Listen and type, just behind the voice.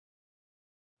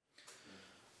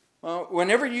Well,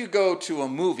 whenever you go to a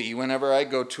movie, whenever I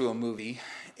go to a movie,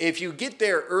 if you get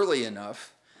there early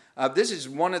enough, this is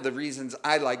one of the reasons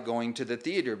I like going to the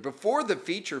theater. Before the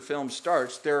feature film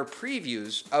starts, there are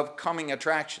previews of coming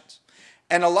attractions.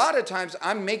 And a lot of times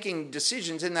I'm making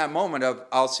decisions in that moment of,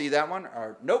 I'll see that one,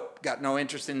 or nope, got no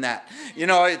interest in that. You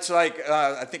know, it's like,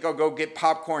 I think I'll go get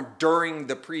popcorn during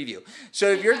the preview.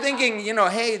 So if you're thinking, you know,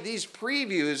 hey, these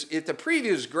previews, if the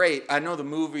preview is great, I know the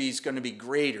movie's going to be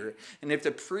greater. And if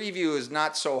the preview is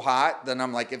not so hot, then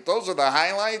I'm like, if those are the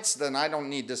highlights, then I don't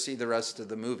need to see the rest of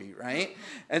the movie, right?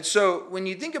 And so when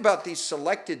you think about these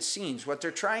selected scenes, what they're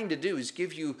trying to do is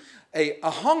give you a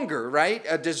hunger, right?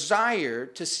 A desire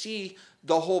to see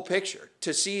the whole picture,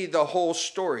 to see the whole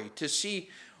story, to see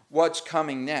what's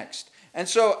coming next. And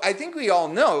so I think we all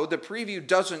know the preview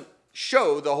doesn't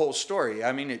show the whole story.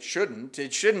 I mean, it shouldn't.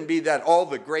 It shouldn't be that all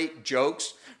the great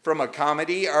jokes from a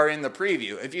comedy are in the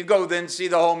preview. If you go then see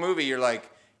the whole movie, you're like,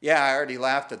 yeah, I already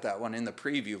laughed at that one in the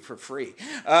preview for free.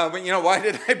 But you know, why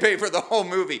did I pay for the whole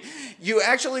movie? You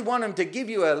actually want them to give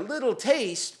you a little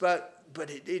taste, but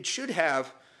it should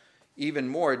have even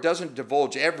more. It doesn't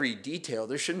divulge every detail.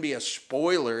 There shouldn't be a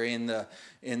spoiler in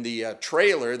the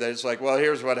trailer that's like, well,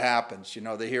 here's what happens. You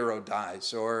know, the hero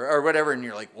dies or whatever, and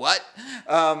you're like, what?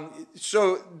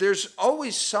 So there's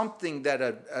always something that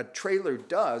a trailer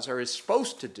does or is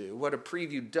supposed to do. What a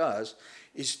preview does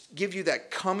is give you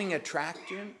that coming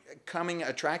attraction,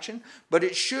 but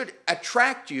it should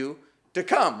attract you to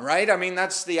come, right? I mean,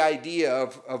 that's the idea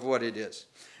of what it is.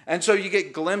 And so you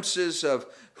get glimpses of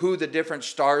who the different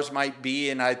stars might be,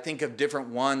 and I think of different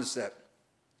ones that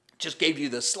just gave you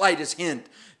the slightest hint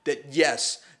that,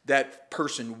 yes, that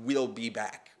person will be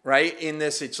back, right? In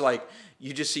this, it's like,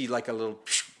 you just see like a little,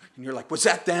 and you're like, was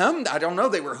that them? I don't know.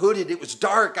 They were hooded. It was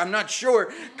dark. I'm not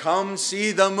sure. Come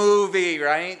see the movie,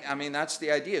 right? I mean, that's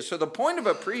the idea. So the point of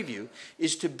a preview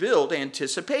is to build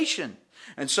anticipation.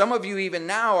 And some of you even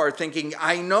now are thinking,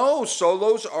 I know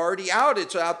Solo's already out.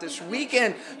 It's out this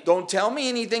weekend. Don't tell me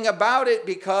anything about it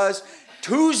because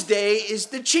Tuesday is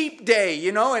the cheap day,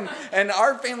 you know. And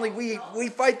our family, we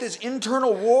fight this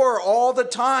internal war all the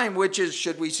time, which is,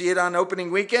 should we see it on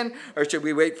opening weekend or should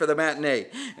we wait for the matinee?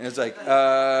 And it's like,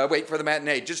 wait for the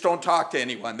matinee. Just don't talk to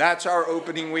anyone. That's our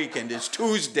opening weekend. It's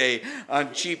Tuesday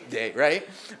on cheap day, right?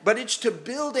 But it's to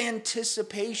build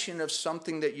anticipation of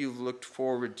something that you've looked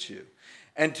forward to.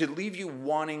 And to leave you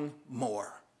wanting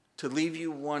more, to leave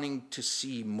you wanting to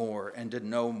see more and to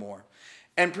know more.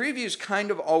 And previews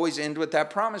kind of always end with that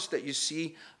promise that you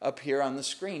see up here on the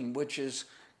screen, which is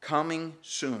coming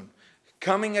soon.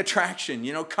 Coming attraction,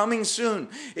 you know, coming soon.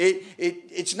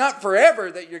 It's not forever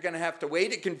that you're going to have to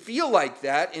wait. It can feel like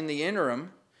that in the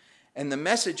interim. And the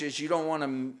message is you don't want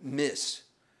to miss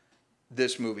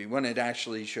this movie when it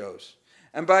actually shows.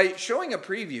 And by showing a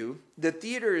preview, the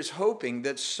theater is hoping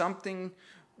that something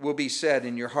will be said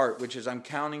in your heart, which is, I'm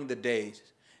counting the days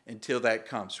until that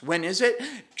comes. When is it?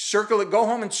 Circle it, go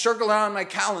home and circle it on my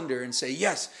calendar and say,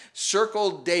 yes,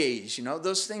 circle days. You know,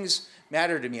 those things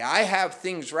matter to me. I have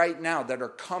things right now that are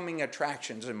coming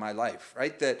attractions in my life,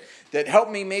 right? That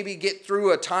help me maybe get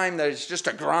through a time that is just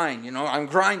a grind. You know, I'm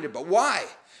grinding, but why?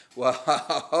 Well,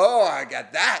 I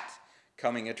got that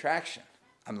coming attraction.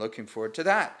 I'm looking forward to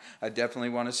that. I definitely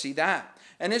want to see that.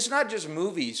 And it's not just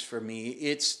movies for me,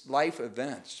 it's life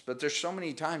events. But there's so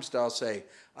many times that I'll say,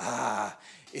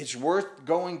 it's worth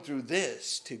going through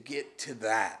this to get to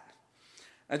that.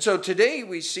 And so today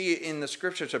we see in the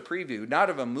scriptures a preview, not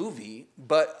of a movie,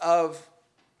 but of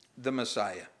the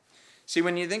Messiah. See,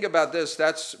 when you think about this,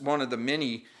 that's one of the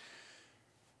many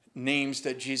names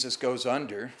that Jesus goes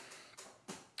under.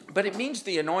 But it means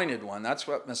the anointed one. That's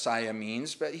what Messiah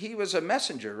means. But he was a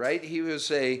messenger, right? He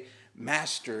was a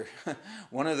master.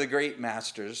 One of the great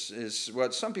masters is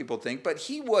what some people think. But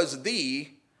he was the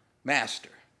master.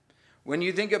 When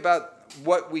you think about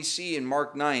what we see in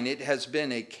Mark 9, it has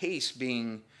been a case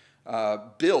being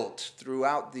built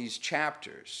throughout these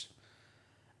chapters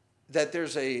that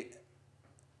there's a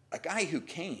guy who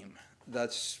came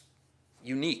that's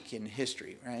unique in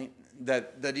history, right?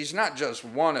 That he's not just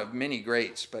one of many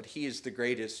greats, but he is the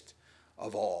greatest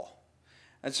of all.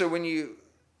 And so when you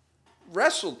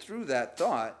wrestle through that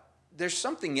thought, there's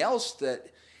something else that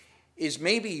is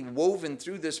maybe woven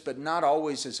through this, but not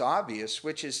always as obvious,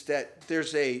 which is that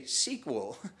there's a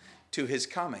sequel to his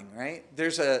coming, right?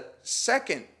 There's a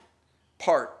second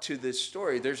part to this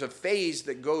story. There's a phase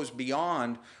that goes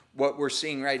beyond what we're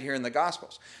seeing right here in the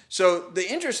Gospels. So the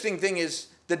interesting thing is,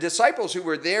 the disciples who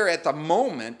were there at the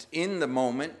moment, in the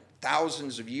moment,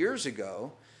 thousands of years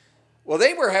ago, well,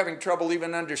 they were having trouble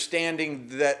even understanding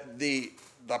that the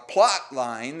the plot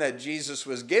line that Jesus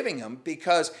was giving them,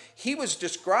 because he was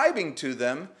describing to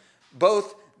them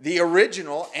both the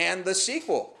original and the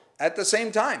sequel at the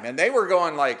same time. And they were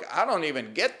going like, I don't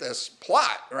even get this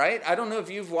plot, right? I don't know if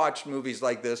you've watched movies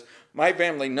like this. My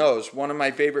family knows one of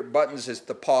my favorite buttons is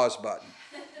the pause button.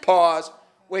 Pause.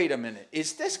 Wait a minute.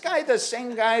 Is this guy the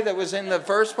same guy that was in the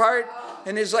first part?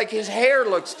 And it's like his hair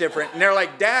looks different. And they're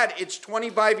like, Dad, it's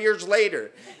 25 years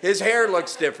later. His hair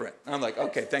looks different. I'm like,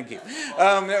 okay, thank you.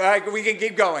 We can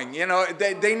keep going. You know,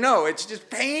 they know. It's just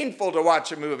painful to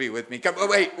watch a movie with me. Come,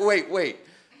 wait.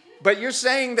 But you're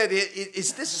saying that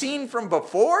is this scene from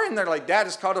before? And they're like, Dad,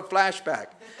 it's called a flashback.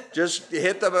 Just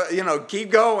hit the,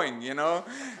 keep going,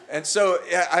 And so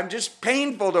I'm just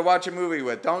painful to watch a movie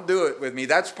with. Don't do it with me.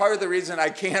 That's part of the reason I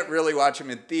can't really watch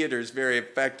them in theaters very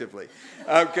effectively.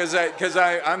 Because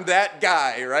I'm that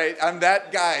guy, right? I'm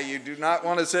that guy you do not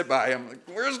want to sit by. I'm like,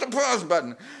 where's the pause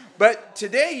button? But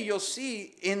today you'll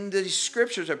see in the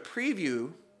scriptures a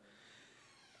preview.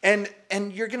 And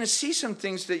you're going to see some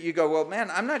things that you go, well, man,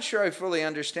 I'm not sure I fully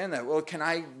understand that. Well, can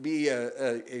I be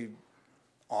a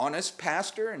honest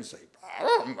pastor and say,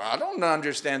 I don't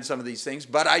understand some of these things,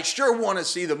 but I sure want to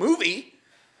see the movie.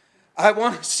 I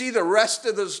want to see the rest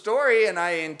of the story, and I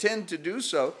intend to do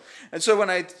so. And so when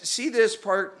I see this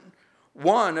part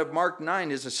 1 of Mark 9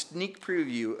 is a sneak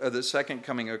preview of the second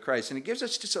coming of Christ. And it gives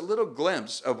us just a little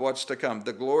glimpse of what's to come,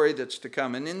 the glory that's to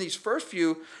come. And in these first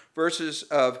few verses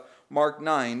of Mark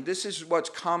 9, this is what's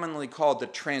commonly called the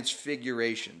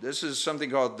Transfiguration. This is something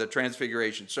called the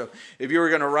Transfiguration. So if you were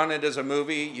going to run it as a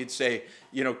movie, you'd say,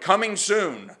 coming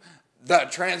soon, the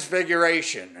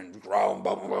Transfiguration, and the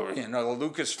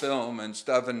Lucasfilm and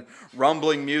stuff, and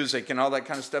rumbling music and all that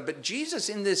kind of stuff. But Jesus,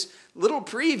 in this little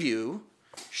preview,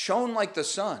 shone like the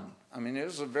sun. I mean, it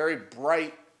was a very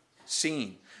bright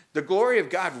scene. The glory of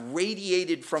God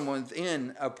radiated from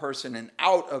within a person and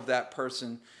out of that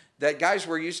person, that guys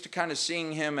were used to kind of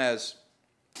seeing him as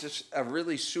just a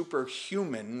really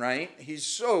superhuman, right? He's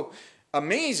so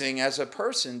amazing as a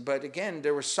person, but again,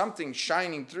 there was something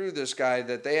shining through this guy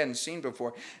that they hadn't seen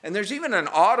before. And there's even an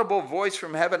audible voice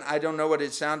from heaven. I don't know what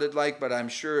it sounded like, but I'm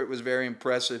sure it was very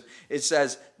impressive. It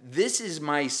says, "This is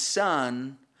my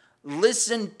son,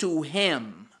 listen to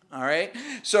him." All right,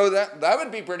 so that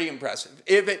would be pretty impressive.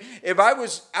 If I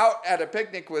was out at a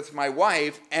picnic with my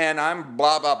wife and I'm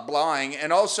blah, blah, blahing,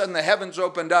 and all of a sudden the heavens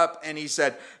opened up and he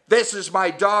said, "This is my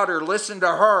daughter, listen to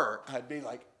her," I'd be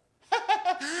like,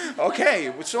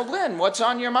 okay, so Lynn, what's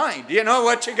on your mind?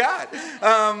 What you got?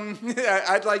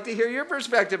 I'd like to hear your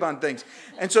perspective on things.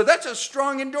 And so that's a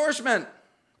strong endorsement.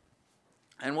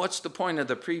 And what's the point of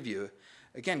the preview?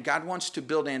 Again, God wants to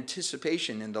build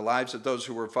anticipation in the lives of those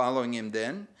who were following him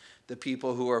then, the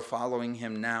people who are following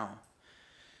him now.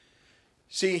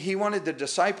 See, he wanted the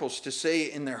disciples to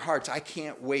say in their hearts, I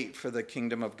can't wait for the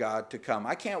kingdom of God to come.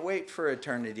 I can't wait for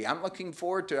eternity. I'm looking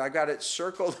forward to it. I got it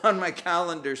circled on my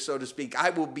calendar, so to speak. I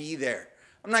will be there.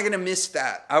 I'm not going to miss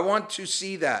that. I want to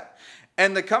see that.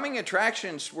 And the coming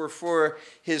attractions were for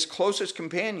his closest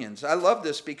companions. I love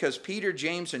this because Peter,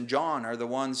 James, and John are the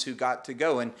ones who got to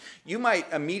go. And you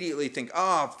might immediately think,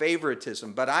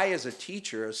 favoritism. But I, as a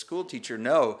teacher, a school teacher,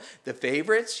 know the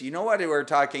favorites. You know what we're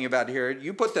talking about here.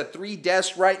 You put the 3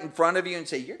 desks right in front of you and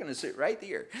say, you're going to sit right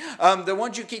here. The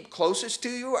ones you keep closest to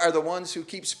you are the ones who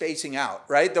keep spacing out,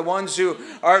 right? The ones who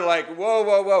are like,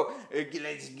 whoa,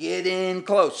 let's get in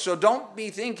close. So don't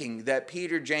be thinking that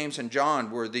Peter, James, and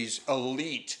John were these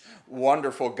elite,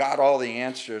 wonderful, got all the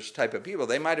answers type of people.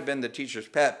 They might have been the teacher's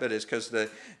pet, but it's because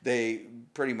they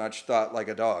pretty much thought like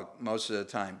a dog most of the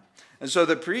time. And so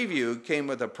the preview came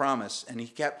with a promise, and he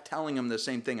kept telling them the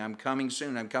same thing. I'm coming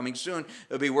soon. I'm coming soon.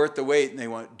 It'll be worth the wait. And they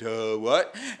went, duh,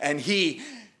 what? And he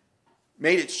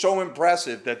made it so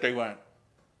impressive that they went,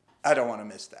 I don't want to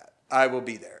miss that. I will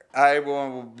be there. I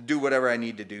will do whatever I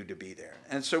need to do to be there.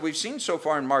 And so we've seen so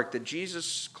far in Mark that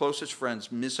Jesus' closest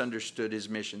friends misunderstood his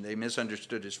mission. They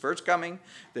misunderstood his first coming.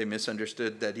 They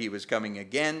misunderstood that he was coming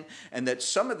again. And that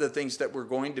some of the things that were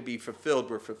going to be fulfilled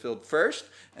were fulfilled first.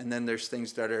 And then there's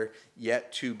things that are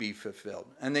yet to be fulfilled.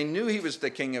 And they knew he was the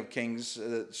King of Kings,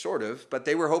 sort of. But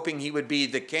they were hoping he would be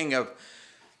the king of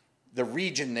the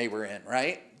region they were in,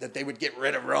 right? That they would get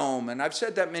rid of Rome. And I've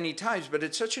said that many times, but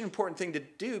it's such an important thing to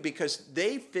do because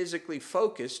they physically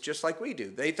focused just like we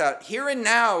do. They thought, here and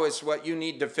now is what you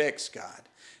need to fix, God.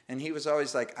 And he was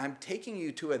always like, I'm taking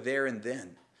you to a there and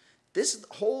then. This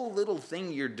whole little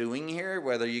thing you're doing here,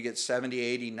 whether you get 70,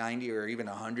 80, 90, or even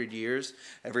 100 years,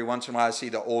 every once in a while I see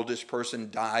the oldest person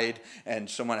died and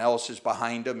someone else is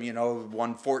behind them,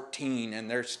 114, and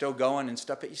they're still going and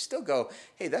stuff. But you still go,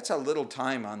 hey, that's a little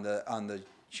time on the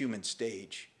human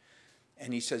stage.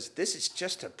 And he says, this is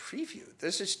just a preview.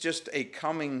 This is just a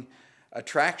coming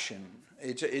attraction.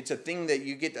 It's a thing that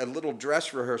you get a little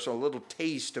dress rehearsal, a little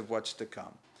taste of what's to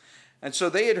come. And so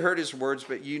they had heard his words,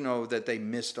 but you know that they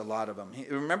missed a lot of them.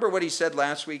 Remember what he said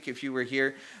last week? If you were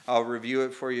here, I'll review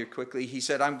it for you quickly. He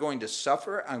said, I'm going to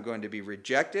suffer, I'm going to be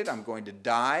rejected, I'm going to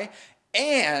die,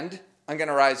 and I'm going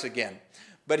to rise again.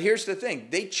 But here's the thing.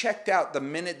 They checked out the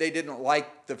minute they didn't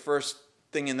like the first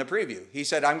thing in the preview. He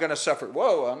said, I'm going to suffer.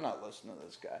 Whoa, I'm not listening to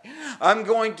this guy. I'm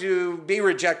going to be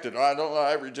rejected.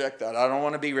 I reject that. I don't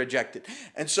want to be rejected.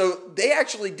 And so they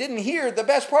actually didn't hear the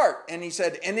best part. And he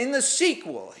said, and in the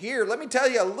sequel, here, let me tell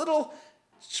you a little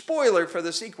spoiler for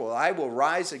the sequel. I will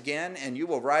rise again, and you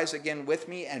will rise again with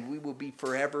me, and we will be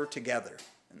forever together.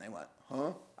 And they went,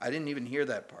 huh? I didn't even hear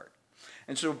that part.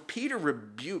 And so Peter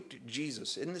rebuked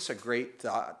Jesus. Isn't this a great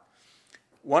thought?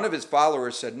 One of his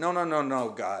followers said,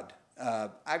 no, God.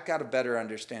 I've got a better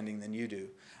understanding than you do.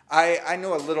 I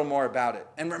know a little more about it.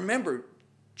 And remember,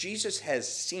 Jesus has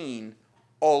seen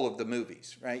all of the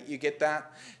movies, right? You get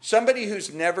that? Somebody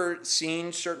who's never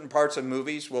seen certain parts of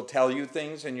movies will tell you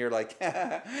things, and you're like,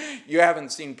 you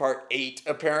haven't seen part 8,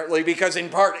 apparently, because in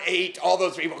part 8, all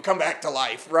those people come back to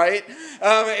life, right?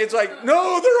 It's like,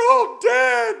 no, they're all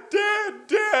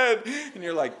dead. And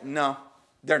you're like, no.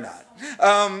 They're not.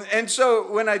 And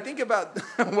so when I think about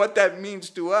what that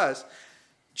means to us,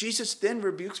 Jesus then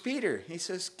rebukes Peter. He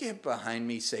says, get behind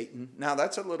me, Satan. Now,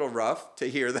 that's a little rough to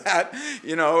hear that,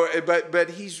 but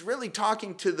he's really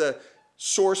talking to the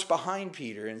source behind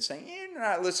Peter and saying, you're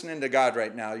not listening to God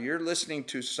right now. You're listening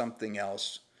to something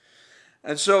else.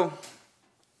 And so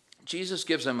Jesus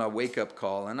gives him a wake-up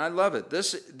call, and I love it.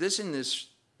 This in this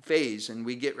phase, and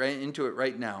we get right into it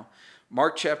right now,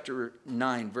 Mark chapter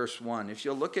 9, verse 1. If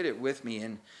you'll look at it with me,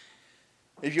 and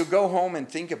if you'll go home and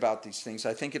think about these things,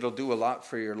 I think it'll do a lot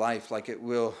for your life, like it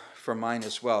will for mine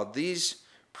as well. These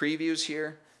previews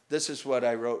here, this is what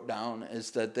I wrote down,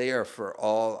 is that they are for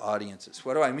all audiences.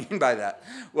 What do I mean by that?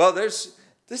 Well, this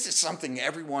is something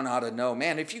everyone ought to know.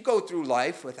 Man, if you go through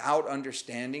life without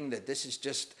understanding that this is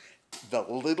just the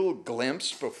little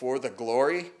glimpse before the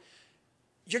glory,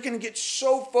 you're going to get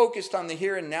so focused on the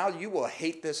here and now, you will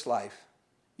hate this life.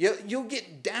 You'll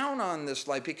get down on this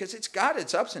life because it's got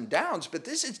its ups and downs, but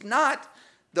this is not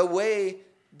the way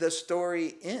the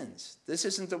story ends. This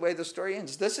isn't the way the story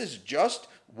ends. This is just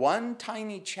one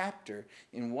tiny chapter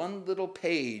in one little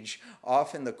page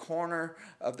off in the corner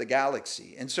of the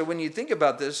galaxy. And so when you think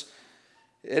about this,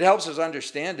 it helps us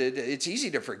understand it. It's easy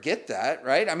to forget that,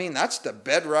 right? I mean, that's the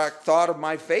bedrock thought of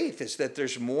my faith, is that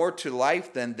there's more to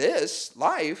life than this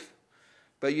life.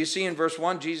 But you see in verse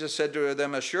 1, Jesus said to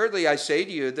them, assuredly I say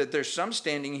to you that there's some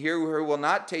standing here who will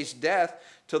not taste death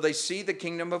till they see the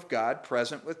kingdom of God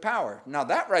present with power. Now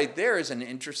that right there is an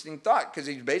interesting thought, because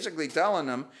he's basically telling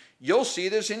them, you'll see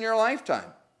this in your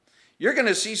lifetime. You're going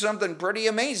to see something pretty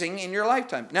amazing in your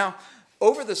lifetime. Now,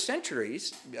 over the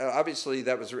centuries, obviously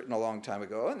that was written a long time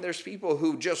ago, and there's people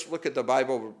who just look at the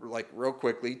Bible like real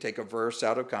quickly, take a verse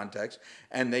out of context,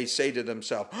 and they say to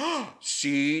themselves, oh,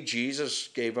 see, Jesus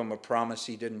gave them a promise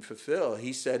he didn't fulfill.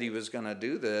 He said he was going to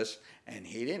do this, and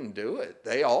he didn't do it.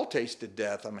 They all tasted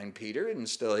death. I mean, Peter isn't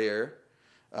still here.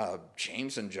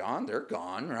 James and John, they're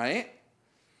gone, right?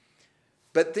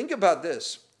 But think about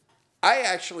this. I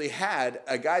actually had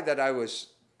a guy that I was,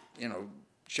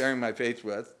 sharing my faith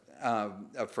with,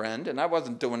 a friend, and I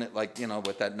wasn't doing it like,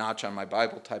 with that notch on my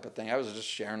Bible type of thing. I was just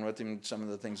sharing with him some of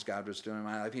the things God was doing in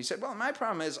my life. He said, well, my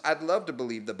problem is I'd love to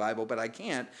believe the Bible, but I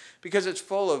can't because it's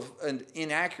full of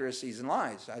inaccuracies and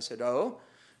lies. I said, oh,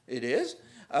 it is?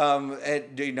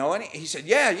 And do you know any? He said,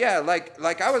 yeah.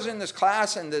 Like I was in this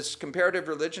class, in this comparative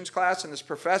religions class, and this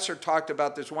professor talked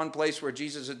about this one place where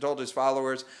Jesus had told his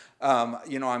followers,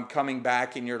 I'm coming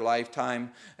back in your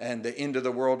lifetime, and the end of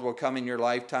the world will come in your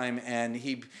lifetime. And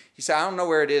he said, I don't know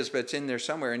where it is, but it's in there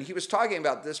somewhere. And he was talking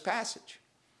about this passage.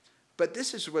 But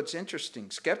this is what's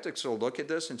interesting. Skeptics will look at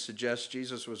this and suggest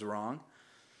Jesus was wrong.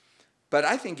 But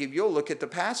I think if you'll look at the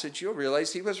passage, you'll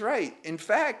realize he was right. In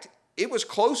fact, it was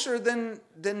closer than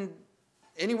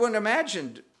anyone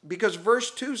imagined, because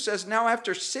verse 2 says, now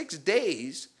after 6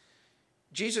 days,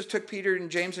 Jesus took Peter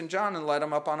and James and John and led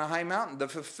them up on a high mountain. The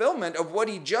fulfillment of what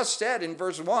he just said in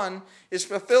verse 1 is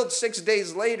fulfilled 6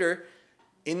 days later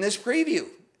in this preview.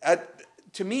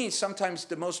 To me, sometimes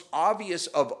the most obvious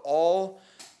of all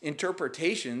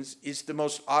interpretations is the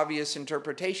most obvious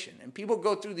interpretation. And people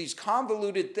go through these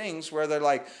convoluted things where they're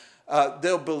like,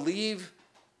 they'll believe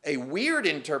a weird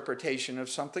interpretation of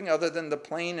something other than the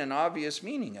plain and obvious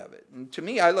meaning of it. And to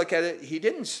me, I look at it, he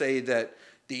didn't say that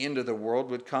the end of the world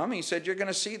would come. He said, you're going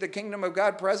to see the kingdom of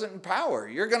God present in power.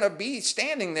 You're going to be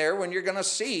standing there when you're going to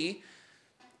see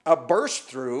a burst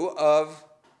through of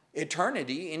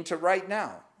eternity into right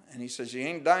now. And he says, you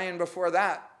ain't dying before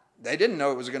that. They didn't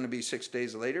know it was going to be 6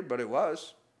 days later, but it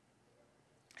was.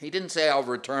 He didn't say, I'll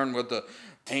return with the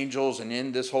angels and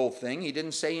end this whole thing. He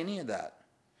didn't say any of that.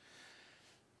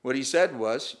 What he said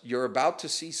was, you're about to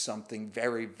see something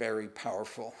very, very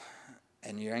powerful,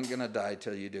 and you ain't going to die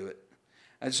till you do it.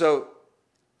 And so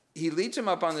he leads them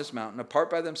up on this mountain, apart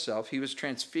by themselves. He was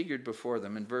transfigured before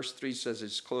them. And verse 3 says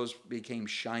his clothes became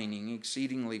shining,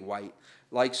 exceedingly white,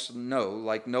 like snow,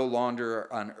 like no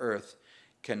launder on earth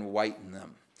can whiten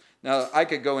them. Now, I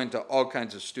could go into all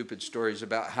kinds of stupid stories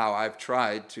about how I've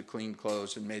tried to clean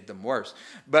clothes and made them worse.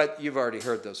 But you've already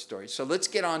heard those stories. So let's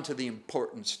get on to the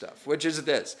important stuff, which is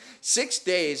this. 6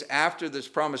 days after this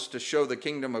promise to show the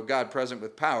kingdom of God present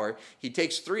with power, he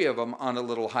takes 3 of them on a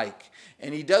little hike.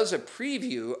 And he does a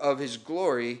preview of his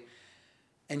glory.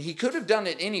 And he could have done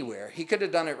it anywhere. He could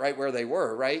have done it right where they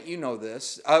were, right? You know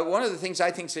this. One of the things I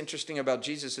think is interesting about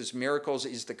Jesus' miracles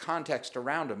is the context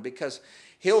around them, because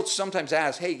he'll sometimes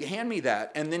ask, hey, hand me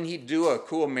that. And then he'd do a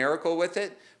cool miracle with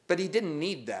it. But he didn't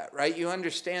need that, right? You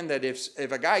understand that if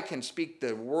a guy can speak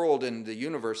the world and the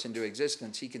universe into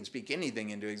existence, he can speak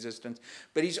anything into existence.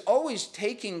 But he's always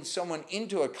taking someone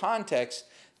into a context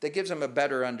that gives them a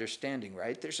better understanding,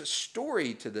 right? There's a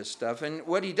story to this stuff. And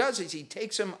what he does is he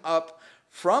takes them up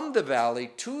from the valley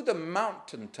to the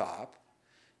mountaintop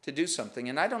to do something.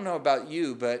 And I don't know about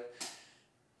you, but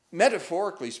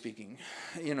metaphorically speaking,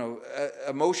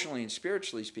 emotionally and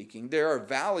spiritually speaking, there are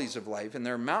valleys of life and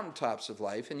there are mountaintops of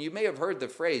life. And you may have heard the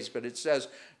phrase, but it says,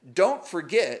 don't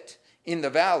forget in the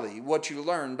valley what you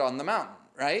learned on the mountain,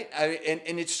 right?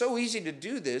 And it's so easy to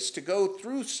do this, to go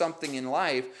through something in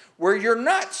life where you're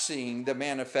not seeing the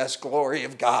manifest glory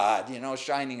of God,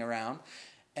 shining around.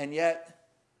 And yet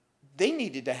they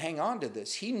needed to hang on to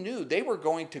this. He knew they were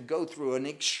going to go through an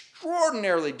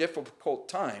extraordinarily difficult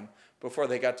time before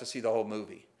they got to see the whole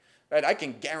movie. Right? I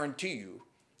can guarantee you,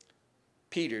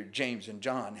 Peter, James, and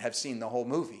John have seen the whole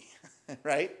movie.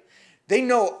 Right? They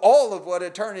know all of what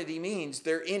eternity means.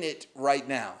 They're in it right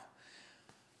now.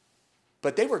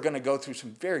 But they were going to go through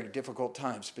some very difficult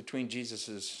times between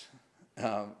Jesus's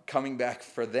coming back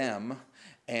for them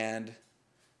and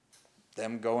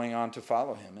them going on to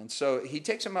follow him. And so he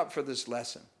takes them up for this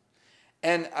lesson.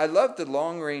 And I love the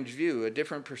long-range view, a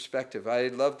different perspective. I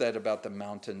love that about the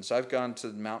mountains. I've gone to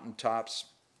the mountaintops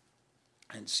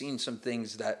and seen some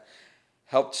things that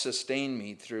helped sustain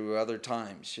me through other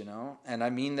times, And I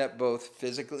mean that both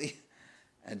physically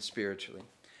and spiritually.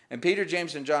 And Peter,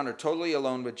 James, and John are totally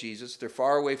alone with Jesus. They're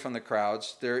far away from the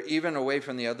crowds. They're even away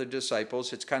from the other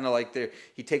disciples. It's kind of like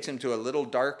he takes them to a little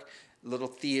dark little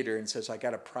theater and says, I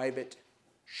got a private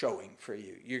showing for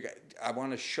you. I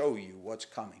want to show you what's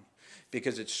coming,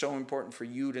 because it's so important for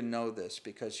you to know this,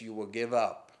 because you will give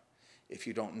up if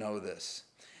you don't know this.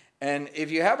 And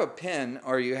if you have a pen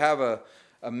or you have a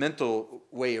mental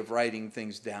way of writing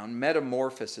things down,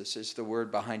 metamorphosis is the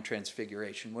word behind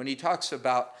transfiguration. When he talks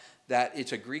about that,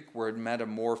 it's a Greek word,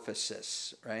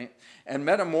 metamorphosis, right? And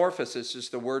metamorphosis is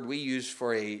the word we use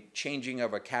for a changing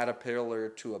of a caterpillar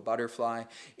to a butterfly.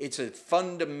 It's a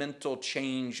fundamental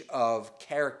change of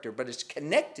character, but it's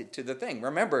connected to the thing.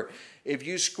 Remember, if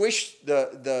you squish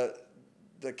the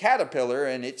caterpillar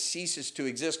and it ceases to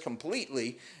exist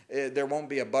completely, there won't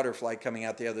be a butterfly coming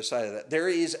out the other side of that. There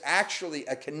is actually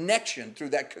a connection through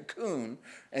that cocoon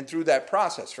and through that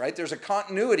process, right? There's a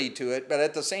continuity to it, but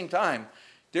at the same time,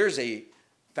 there's a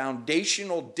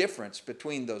foundational difference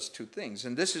between those two things.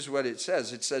 And this is what it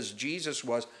says. It says Jesus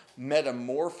was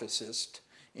metamorphosed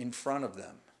in front of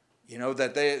them.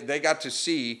 That they got to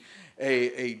see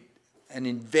an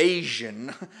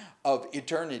invasion of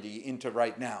eternity into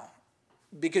right now.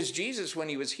 Because Jesus, when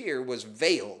he was here, was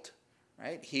veiled,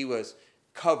 right? He was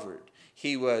covered.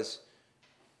 He was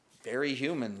very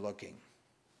human looking.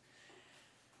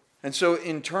 And so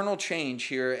internal change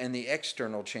here and the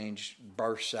external change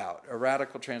bursts out, a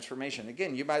radical transformation.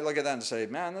 Again, you might look at that and say,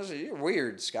 man, you're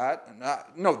weird, Scott.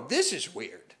 No, this is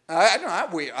weird. I'm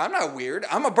not weird.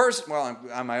 I'm a person. Well,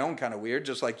 I'm my own kind of weird,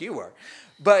 just like you are.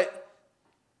 But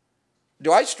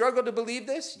do I struggle to believe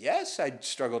this? Yes, I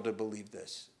struggle to believe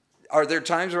this. Are there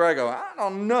times where I go, I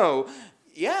don't know?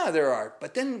 Yeah, there are.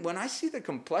 But then when I see the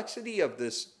complexity of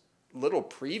this little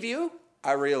preview,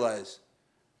 I realize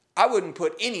I wouldn't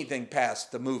put anything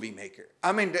past the movie maker.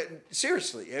 I mean,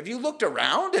 seriously, have you looked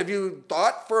around? Have you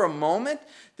thought for a moment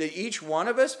that each one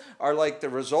of us are like the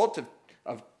result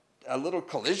of a little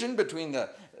collision between a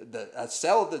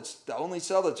cell that's the only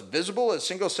cell that's visible, a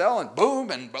single cell, and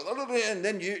boom, and blah, blah, blah, and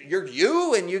then you're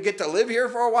you, and you get to live here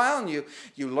for a while, and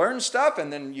you learn stuff,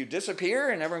 and then you disappear,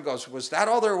 and everyone goes, was that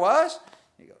all there was?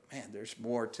 You go, man, there's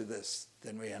more to this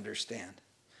than we understand.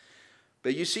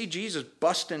 But you see Jesus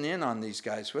busting in on these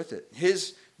guys with it.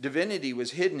 His divinity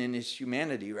was hidden in his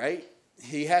humanity, right?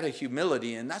 He had a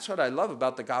humility, and that's what I love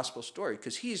about the gospel story,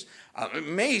 because he's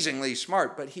amazingly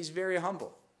smart, but he's very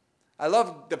humble. I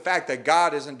love the fact that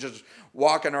God isn't just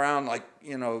walking around like,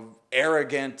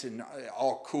 arrogant and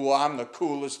all cool. I'm the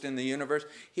coolest in the universe.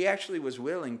 He actually was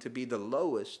willing to be the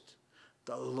lowest.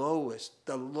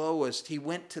 He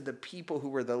went to the people who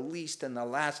were the least and the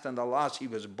last and the lost. He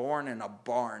was born in a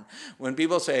barn. When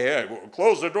people say, hey, well,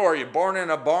 close the door, you born in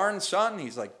a barn, son?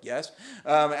 He's like, yes.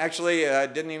 Actually, I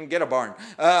didn't even get a barn.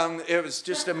 It was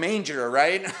just a manger,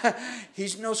 right?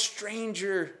 He's no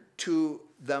stranger to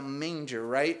the manger,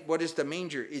 right? What is the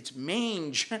manger? It's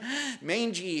mange.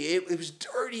 Mangy. It was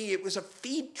dirty. It was a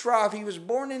feed trough. He was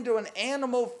born into an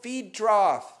animal feed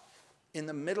trough in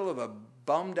the middle of a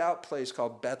bummed out place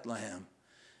called Bethlehem.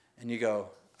 And you go,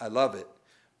 I love it.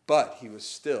 But he was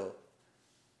still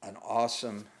an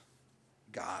awesome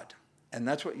God. And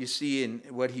that's what you see in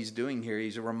what he's doing here.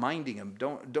 He's reminding him,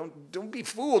 don't be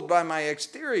fooled by my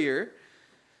exterior.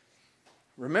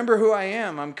 Remember who I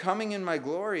am. I'm coming in my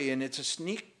glory. And it's a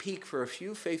sneak peek for a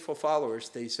few faithful followers.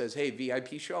 They says, hey,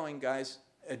 VIP showing, guys.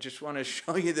 I just want to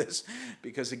show you this.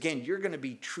 Because again, you're going to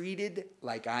be treated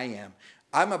like I am.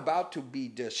 I'm about to be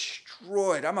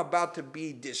destroyed. I'm about to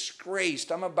be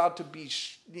disgraced. I'm about to be,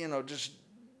 just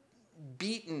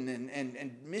beaten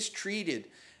and mistreated.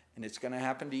 And it's going to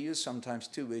happen to you sometimes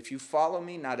too. If you follow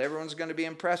me, not everyone's going to be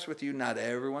impressed with you. Not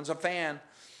everyone's a fan.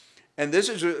 And this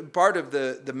is part of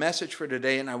the message for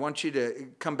today. And I want you to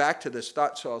come back to this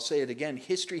thought, so I'll say it again.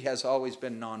 History has always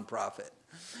been nonprofit.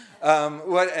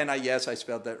 Yes, I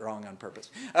spelled that wrong on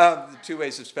purpose. Two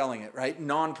ways of spelling it, right?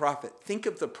 Non-prophet. Think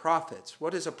of the prophets.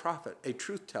 What is a prophet? A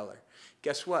truth teller.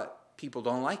 Guess what? People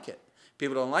don't like it.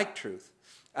 People don't like truth.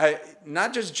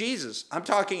 Not just Jesus. I'm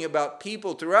talking about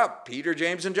people throughout. Peter,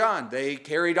 James, and John. They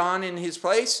carried on in his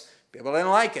place. People didn't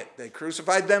like it. They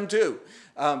crucified them too.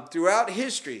 Throughout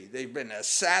history, they've been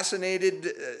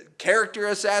assassinated, character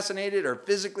assassinated, or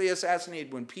physically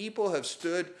assassinated. When people have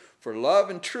stood for love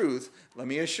and truth, let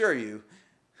me assure you,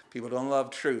 people don't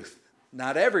love truth.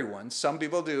 Not everyone. Some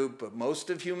people do, but most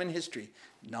of human history,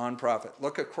 non-profit.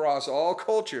 Look across all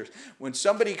cultures. When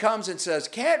somebody comes and says,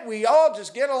 can't we all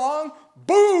just get along?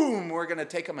 Boom, we're going to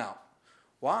take them out.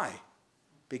 Why?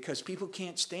 Because people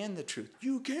can't stand the truth.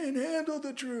 You can't handle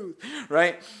the truth,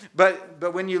 right?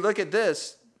 But when you look at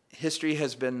this, history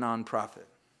has been non-profit.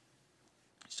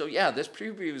 So yeah, this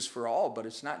preview is for all, but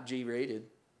it's not G-rated.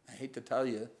 I hate to tell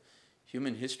you.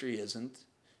 Human history isn't.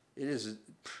 It is,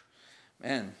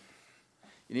 man,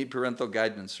 you need parental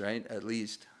guidance, right? At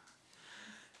least.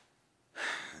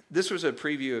 This was a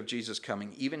preview of Jesus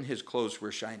coming. Even his clothes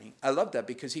were shining. I love that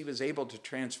because he was able to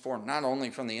transform not only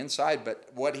from the inside, but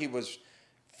what he was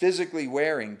physically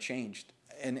wearing changed.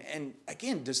 And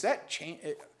again, does that change,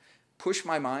 push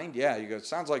my mind? Yeah, you go, it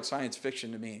sounds like science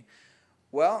fiction to me.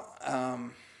 Well, I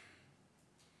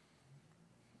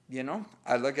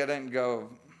look at it and go,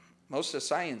 most of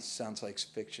science sounds like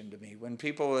fiction to me. When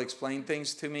people explain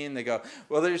things to me and they go,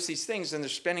 well, there's these things and they're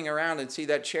spinning around and see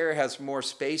that chair has more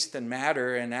space than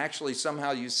matter and actually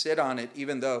somehow you sit on it,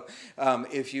 even though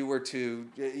if you were to,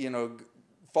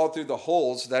 fall through the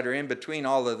holes that are in between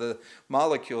all of the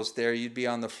molecules there, you'd be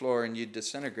on the floor and you'd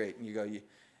disintegrate. And you go,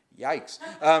 yikes.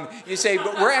 You say,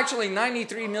 but we're actually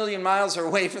 93 million miles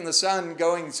away from the sun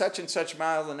going such and such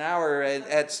miles an hour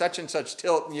at such and such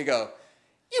tilt. And you go,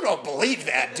 you don't believe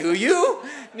that, do you?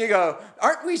 And you go,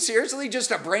 aren't we seriously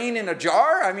just a brain in a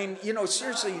jar? I mean,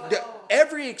 seriously,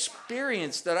 every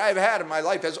experience that I've had in my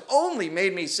life has only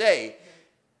made me say,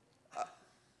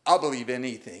 I'll believe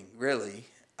anything, really.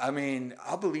 I mean,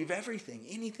 I'll believe everything.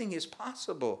 Anything is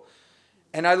possible.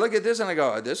 And I look at this and I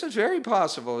go, this is very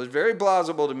possible. It's very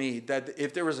plausible to me that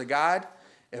if there was a God,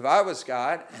 if I was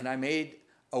God and I made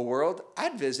a world,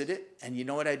 I'd visit it. And you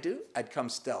know what I'd do? I'd come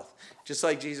stealth, just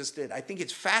like Jesus did. I think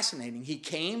it's fascinating. He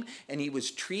came and he was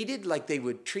treated like they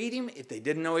would treat him if they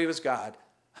didn't know he was God.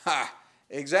 Ha,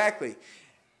 exactly.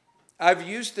 I've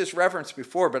used this reference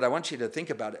before, but I want you to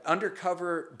think about it.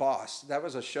 Undercover Boss, that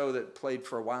was a show that played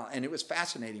for a while, and it was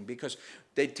fascinating because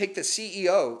they'd take the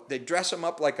CEO, they'd dress him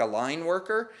up like a line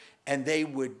worker, and they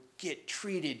would get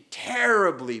treated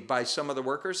terribly by some of the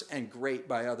workers and great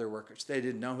by other workers. They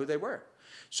didn't know who they were.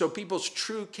 So people's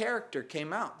true character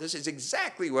came out. This is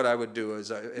exactly what I would do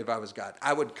if I was God.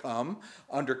 I would come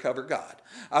undercover God.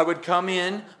 I would come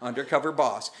in undercover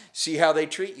boss. See how they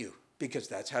treat you, because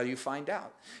that's how you find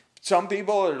out. Some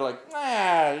people are like,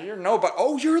 you're nobody.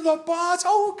 Oh, you're the boss.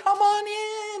 Oh, come on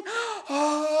in.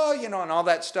 Oh, and all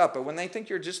that stuff. But when they think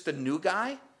you're just the new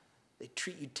guy, They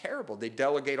treat you terrible. They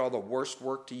delegate all the worst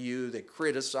work to you. They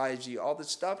criticize you, all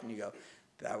this stuff. And you go,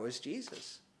 that was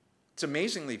Jesus. It's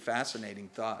amazingly fascinating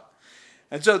thought.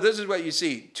 And so this is what you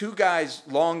see. Two guys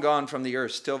long gone from the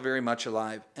earth, still very much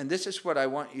alive. And this is what I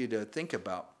want you to think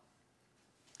about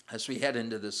as we head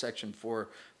into this section 4,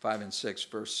 5, and 6,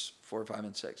 verse 4, 5,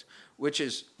 and 6, which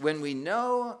is when we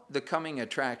know the coming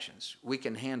attractions, we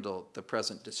can handle the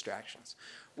present distractions.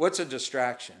 What's a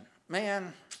distraction?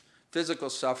 Man, physical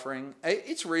suffering.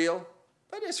 It's real,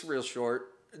 but it's real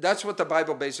short. That's what the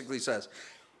Bible basically says.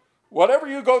 Whatever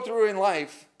you go through in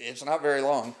life, it's not very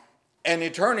long. And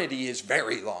eternity is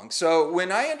very long. So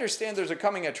when I understand there's a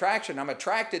coming attraction, I'm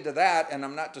attracted to that, and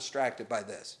I'm not distracted by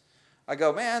this. I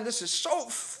go, man, this is so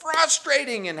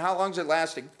frustrating. And how long is it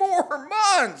lasting? 4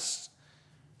 months.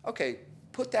 Okay,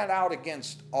 put that out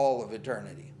against all of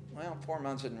eternity. Well, 4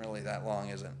 months isn't really that long,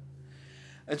 is it?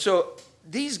 And so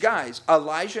these guys,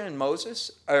 Elijah and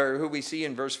Moses, or who we see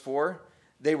in verse 4,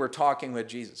 they were talking with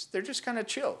Jesus. They're just kind of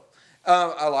chill.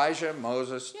 Elijah,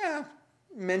 Moses, yeah,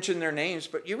 mention their names.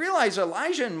 But you realize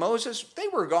Elijah and Moses, they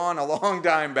were gone a long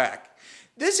time back.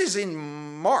 This is in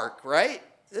Mark, right?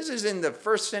 This is in the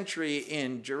 1st century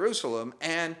in Jerusalem,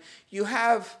 and you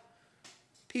have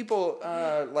people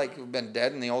like who've been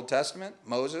dead in the Old Testament,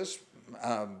 Moses,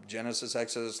 Genesis,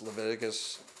 Exodus,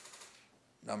 Leviticus,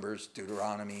 Numbers,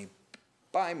 Deuteronomy,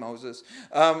 by Moses,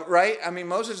 right? I mean,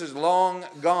 Moses is long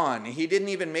gone. He didn't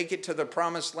even make it to the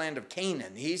promised land of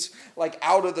Canaan. He's like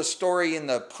out of the story in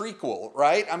the prequel,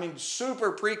 right? I mean,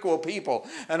 super prequel people,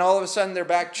 and all of a sudden they're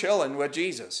back chilling with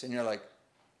Jesus, and you're like,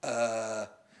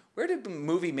 where did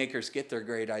movie makers get their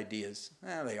great ideas?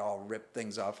 They all rip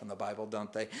things off from the Bible,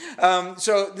 don't they?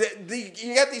 So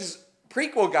you got these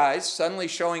prequel guys suddenly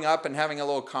showing up and having a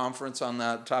little conference on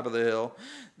the top of the hill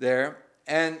there.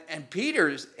 And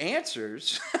Peter's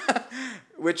answers,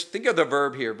 which, think of the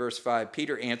verb here, verse 5.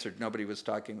 Peter answered, nobody was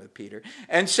talking with Peter,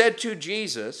 and said to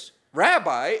Jesus,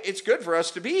 Rabbi, it's good for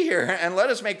us to be here, and let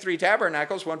us make 3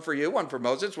 tabernacles, one for you, one for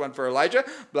Moses, one for Elijah,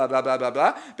 blah, blah, blah, blah,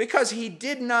 blah, because he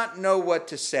did not know what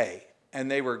to say,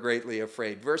 and they were greatly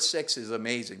afraid. Verse 6 is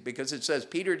amazing, because it says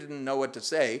Peter didn't know what to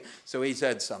say, so he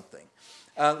said something.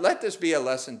 Let this be a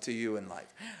lesson to you in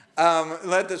life.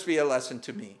 Let this be a lesson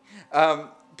to me.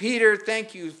 Peter,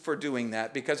 thank you for doing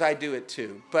that, because I do it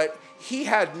too. But he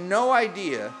had no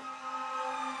idea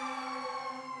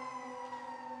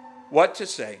what to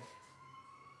say.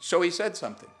 So he said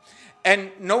something. And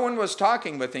no one was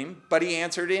talking with him, but he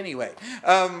answered anyway.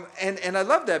 And I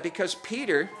love that, because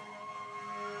Peter,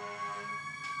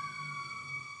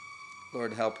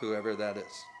 Lord help whoever that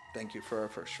is. Thank you for our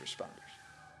first responders.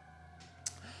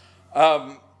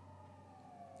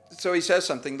 So he says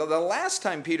something. The last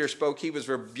time Peter spoke, he was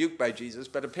rebuked by Jesus,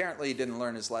 but apparently he didn't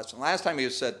learn his lesson. Last time he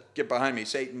was said, get behind me,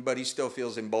 Satan, but he still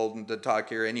feels emboldened to talk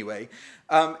here anyway.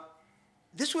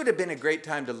 This would have been a great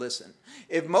time to listen.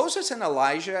 If Moses and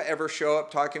Elijah ever show up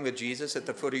talking with Jesus at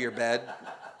the foot of your bed,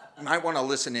 you might want to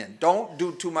listen in. Don't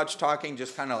do too much talking,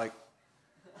 just kind of like,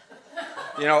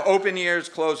 open ears,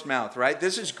 closed mouth, right?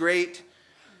 This is great.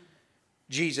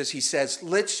 Jesus, he says,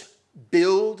 let's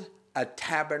build a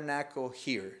tabernacle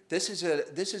here. This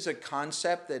is a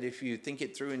concept that if you think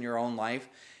it through in your own life,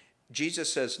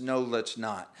 Jesus says, no, let's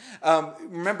not.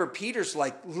 Remember, Peter's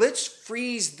like, let's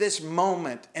freeze this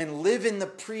moment and live in the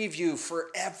preview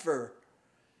forever.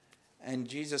 And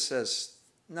Jesus says,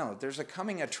 no, there's a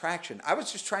coming attraction. I was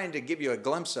just trying to give you a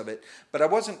glimpse of it, but I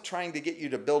wasn't trying to get you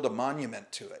to build a monument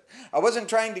to it. I wasn't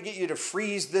trying to get you to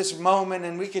freeze this moment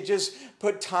and we could just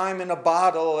put time in a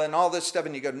bottle and all this stuff.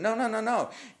 And you go, no, no, no, no.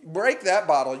 Break that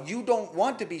bottle. You don't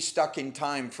want to be stuck in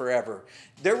time forever.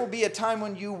 There will be a time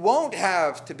when you won't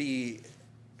have to be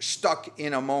stuck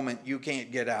in a moment you can't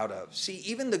get out of. See,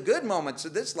 even the good moments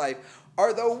of this life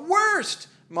are the worst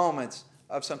moments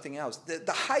of something else. The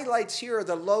highlights here are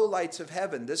the lowlights of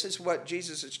heaven. This is what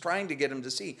Jesus is trying to get him to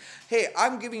see. Hey,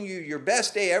 I'm giving you your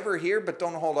best day ever here, but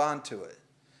don't hold on to it.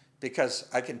 Because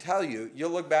I can tell you,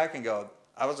 you'll look back and go,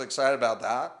 I was excited about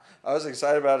that. I was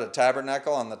excited about a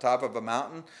tabernacle on the top of a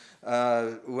mountain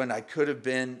when I could have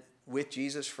been with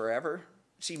Jesus forever.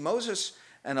 See, Moses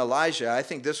and Elijah, I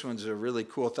think this one's a really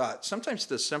cool thought. Sometimes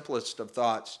the simplest of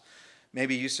thoughts,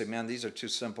 maybe you say, man, these are too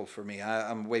simple for me.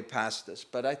 I'm way past this.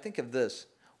 But I think of this.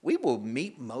 We will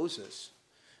meet Moses.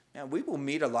 Man, we will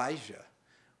meet Elijah.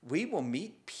 We will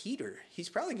meet Peter. He's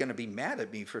probably going to be mad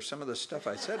at me for some of the stuff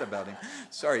I said about him.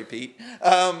 Sorry, Pete.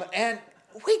 And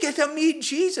we get to meet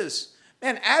Jesus.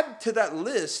 Man, add to that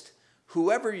list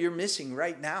whoever you're missing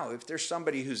right now. If there's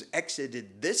somebody who's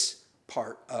exited this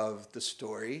part of the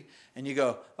story and you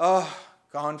go, oh,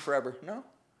 gone forever. No.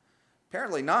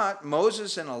 Apparently not.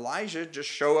 Moses and Elijah just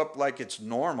show up like it's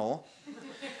normal.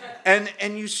 And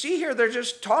you see here, they're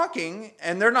just talking,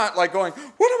 and they're not like going,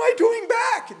 what am I doing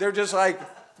back? They're just like,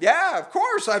 yeah, of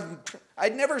course,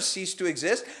 I'd never ceased to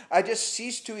exist. I just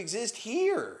ceased to exist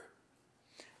here.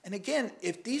 And again,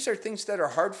 if these are things that are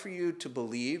hard for you to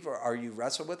believe, or you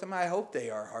wrestle with them, I hope they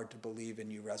are hard to believe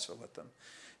and you wrestle with them.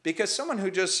 Because someone who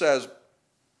just says,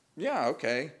 yeah,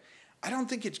 okay, I don't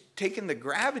think it's taken the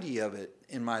gravity of it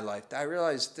in my life. I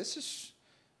realize this is,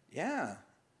 yeah,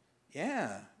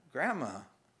 Grandma,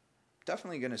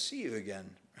 definitely going to see you again,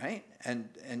 right?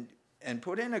 And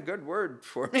put in a good word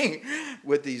for me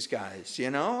with these guys,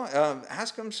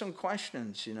 ask them some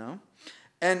questions,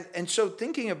 And so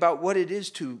thinking about what it is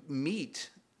to meet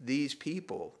these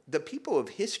people, the people of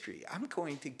history. I'm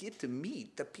going to get to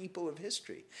meet the people of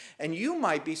history. And you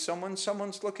might be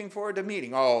someone's looking forward to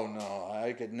meeting. Oh, no,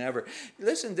 I could never.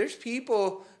 Listen, there's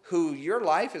people who your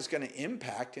life is going to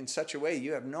impact in such a way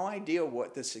you have no idea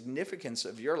what the significance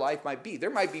of your life might be.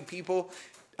 There might be people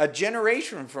a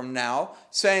generation from now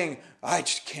saying, I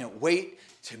just can't wait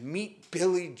to meet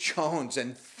Billy Jones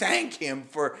and thank him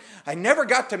for, I never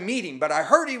got to meet him, but I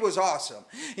heard he was awesome,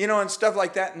 and stuff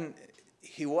like that. And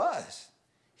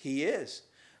he is.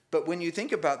 But when you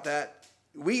think about that,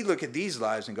 we look at these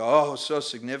lives and go, oh, so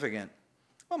significant.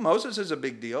 Well, Moses is a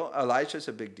big deal. Elijah's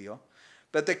a big deal.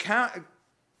 But the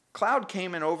cloud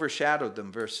came and overshadowed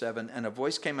them, verse 7, and a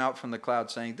voice came out from the cloud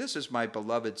saying, this is my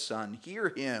beloved son, hear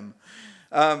him.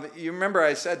 You remember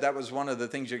I said that was one of the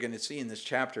things you're going to see in this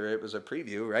chapter. It was a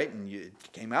preview, right? And it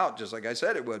came out just like I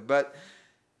said it would. But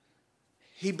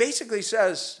he basically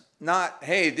says, not,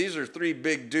 hey, these are three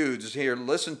big dudes here,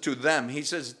 listen to them. He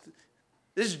says,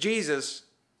 this is Jesus,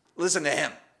 listen to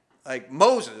him. Like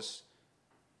Moses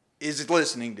is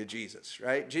listening to Jesus,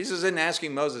 right? Jesus isn't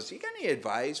asking Moses, you got any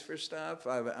advice for stuff?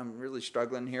 I'm really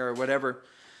struggling here or whatever.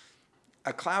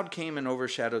 A cloud came and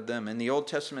overshadowed them. In the Old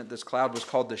Testament, this cloud was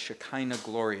called the Shekinah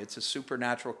glory. It's a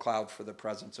supernatural cloud for the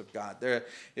presence of God.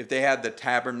 If they had the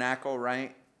tabernacle,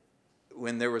 right,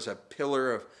 when there was a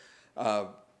pillar of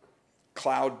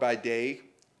cloud by day,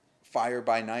 fire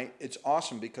by night, it's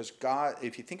awesome because God,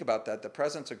 if you think about that, the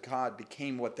presence of God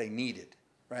became what they needed,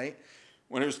 right?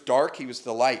 When it was dark, he was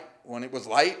the light. When it was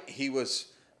light, he was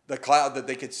the cloud that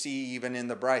they could see even in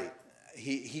the bright.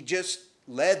 He just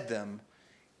led them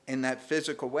in that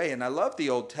physical way. And I love the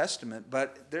Old Testament,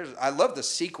 but I love the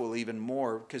sequel even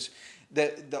more because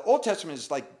the Old Testament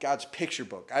is like God's picture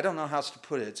book. I don't know how else to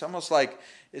put it. It's almost like,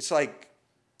 it's like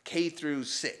K through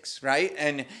 6, right?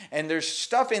 And there's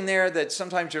stuff in there that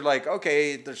sometimes you're like,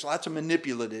 okay, there's lots of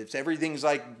manipulatives. Everything's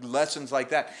like lessons like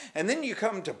that. And then you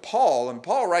come to Paul, and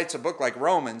Paul writes a book like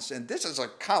Romans, and this is a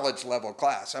college level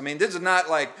class. I mean, this is not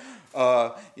like,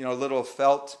 little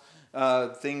felt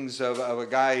things of a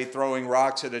guy throwing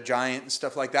rocks at a giant and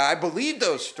stuff like that. I believe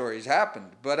those stories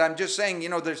happened, but I'm just saying,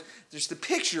 there's the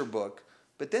picture book,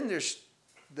 but then there's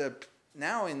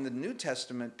now in the New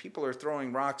Testament, people are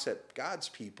throwing rocks at God's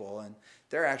people, and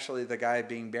they're actually the guy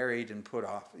being buried and put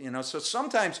off. So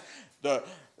sometimes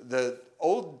the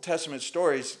Old Testament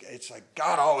stories, it's like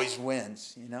God always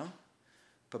wins,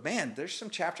 But man, there's some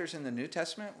chapters in the New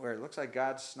Testament where it looks like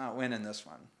God's not winning this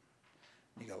one.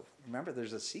 You go, remember,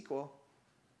 there's a sequel.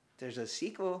 There's a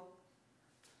sequel,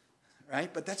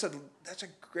 right? But that's a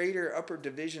greater upper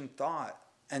division thought.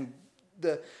 And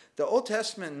the Old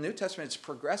Testament and New Testament, it's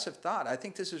progressive thought. I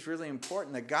think this is really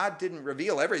important, that God didn't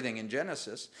reveal everything in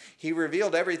Genesis. He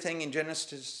revealed everything in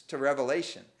Genesis to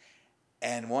Revelation.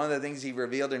 And one of the things he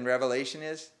revealed in Revelation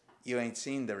is, you ain't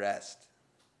seen the rest.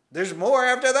 There's more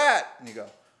after that. And you go,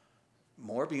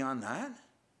 more beyond that?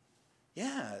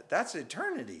 Yeah, that's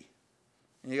eternity.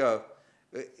 And you go,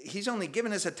 he's only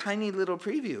given us a tiny little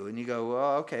preview. And you go,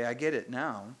 well, okay, I get it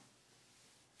now.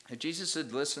 If Jesus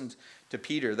had listened to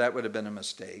Peter, that would have been a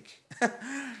mistake.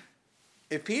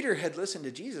 If Peter had listened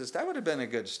to Jesus, that would have been a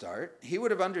good start. He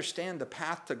would have understood the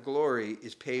path to glory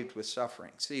is paved with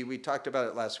suffering. See, we talked about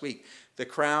it last week. The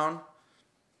crown,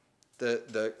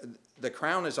 the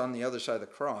crown is on the other side of the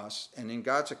cross, and in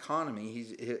God's economy,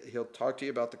 he'll talk to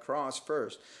you about the cross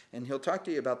first, and he'll talk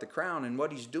to you about the crown, and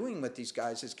what he's doing with these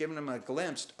guys is giving them a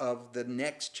glimpse of the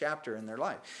next chapter in their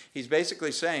life. He's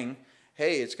basically saying,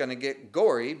 hey, it's going to get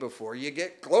gory before you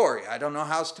get glory. I don't know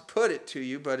how else to put it to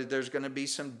you, but there's going to be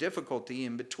some difficulty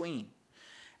in between.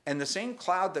 And the same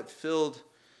cloud that filled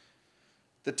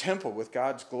the temple with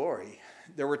God's glory,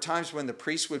 there were times when the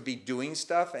priests would be doing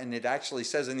stuff, and it actually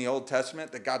says in the Old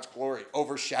Testament that God's glory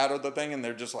overshadowed the thing, and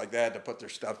they're just like, they had to put their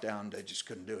stuff down. They just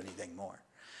couldn't do anything more.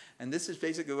 And this is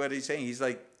basically what he's saying. He's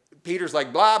like, Peter's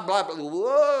like, blah, blah, blah,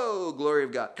 whoa, glory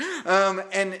of God.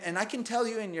 And I can tell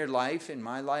you in your life, in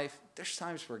my life, there's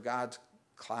times where God's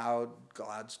cloud,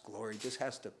 God's glory just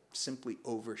has to simply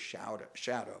overshadow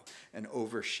and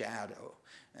overshout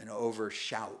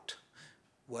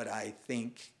what I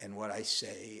think and what I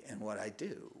say and what I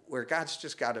do. Where God's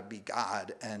just got to be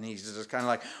God, and he's just kind of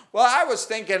like, well, I was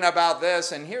thinking about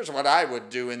this, and here's what I would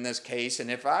do in this case, and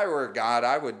if I were God,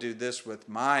 I would do this with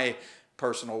my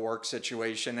personal work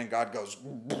situation. And God goes,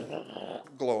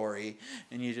 glory,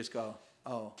 and you just go,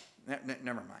 oh,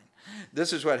 never mind.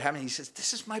 This is what happened. He says,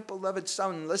 this is my beloved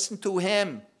son. Listen to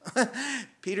him.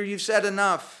 Peter, you've said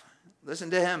enough. Listen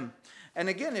to him. And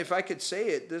again, if I could say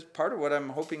it, this part of what I'm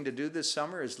hoping to do this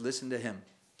summer is listen to him.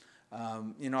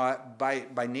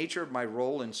 By nature of my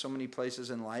role in so many places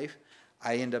in life,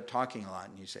 I end up talking a lot.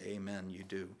 And you say, amen, you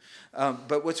do.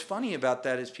 But what's funny about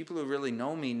that is people who really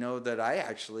know me know that I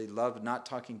actually love not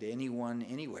talking to anyone,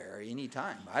 anywhere,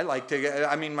 anytime. I like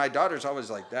to, my daughter's always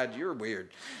like, Dad, you're weird.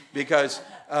 Because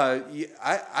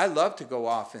I love to go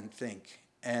off and think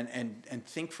and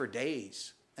think for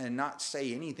days and not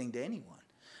say anything to anyone.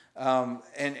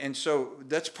 And so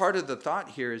that's part of the thought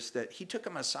here, is that he took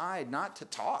him aside not to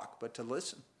talk, but to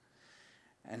listen.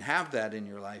 And have that in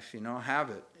your life,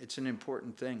 have it. It's an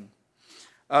important thing.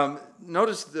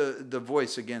 Notice the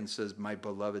voice again says, my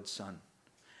beloved son.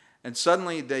 And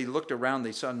suddenly they looked around,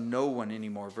 they saw no one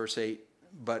anymore, verse 8,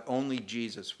 but only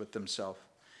Jesus with himself.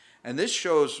 And this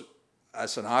shows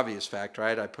us an obvious fact,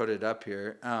 right? I put it up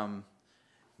here.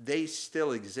 They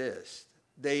still exist.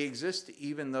 They exist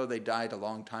even though they died a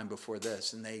long time before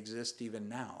this, and they exist even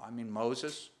now.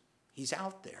 Moses, he's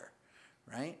out there,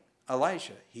 right?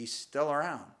 Elijah, he's still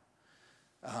around.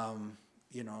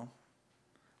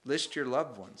 List your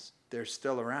loved ones. They're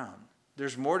still around.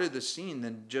 There's more to the scene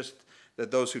than just that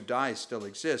those who die still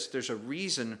exist. There's a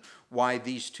reason why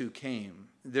these two came.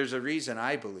 There's a reason,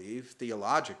 I believe,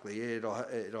 theologically,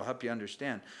 it'll help you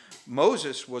understand.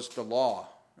 Moses was the law.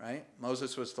 Right?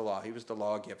 Moses was the law. He was the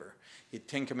lawgiver. He had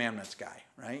 10 Commandments guy,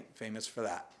 right? Famous for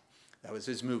that. That was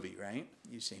his movie, right?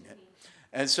 You've seen it.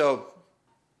 And so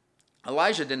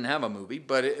Elijah didn't have a movie,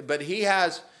 but he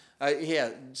has,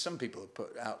 some people have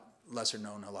put out lesser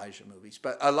known Elijah movies.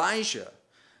 But Elijah,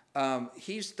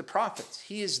 he's the prophets.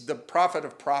 He is the prophet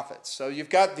of prophets. So you've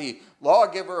got the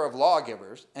lawgiver of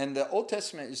lawgivers, and the Old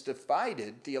Testament is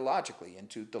divided theologically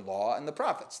into the law and the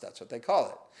prophets. That's what they call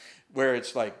it. Where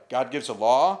it's like God gives a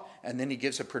law, and then he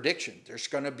gives a prediction. There's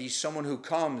going to be someone who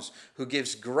comes who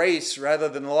gives grace rather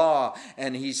than law,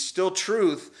 and he's still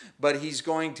truth, but he's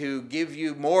going to give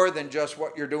you more than just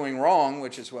what you're doing wrong,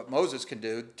 which is what Moses can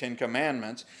do, 10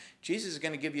 Commandments. Jesus is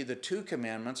going to give you the 2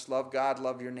 commandments, love God,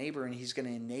 love your neighbor, and he's going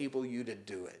to enable you to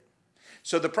do it.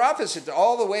 So the prophets had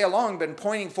all the way along been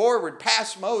pointing forward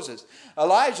past Moses.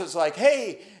 Elijah's like,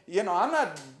 hey, I'm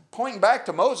not pointing back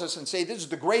to Moses and say this is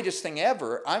the greatest thing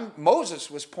ever.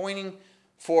 Moses was pointing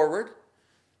forward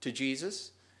to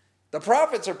Jesus. The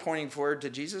prophets are pointing forward to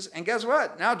Jesus. And guess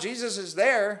what? Now Jesus is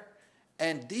there.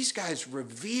 And these guys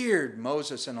revered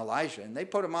Moses and Elijah. And they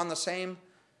put them on the same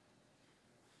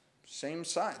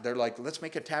side. They're like, let's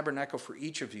make a tabernacle for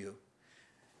each of you.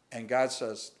 And God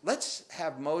says, let's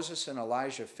have Moses and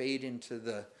Elijah fade into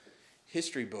the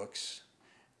history books,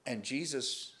 and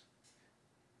Jesus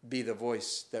be the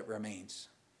voice that remains.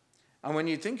 And when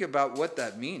you think about what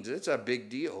that means, it's a big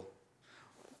deal.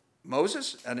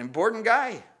 Moses, an important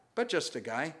guy, but just a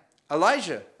guy.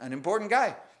 Elijah, an important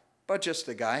guy, but just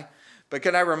a guy. But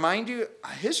can I remind you,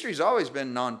 history's always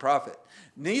been non-profit.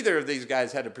 Neither of these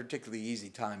guys had a particularly easy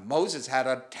time. Moses had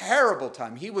a terrible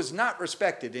time. He was not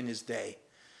respected in his day.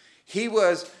 He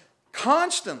was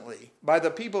constantly, by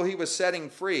the people he was setting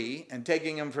free and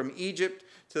taking them from Egypt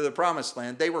to the promised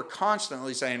land, they were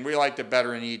constantly saying, we liked it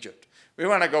better in Egypt. We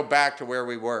want to go back to where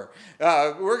we were.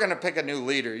 We're going to pick a new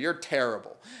leader. You're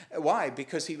terrible. Why?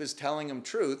 Because he was telling them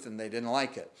truth and they didn't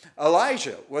like it.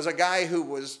 Elijah was a guy who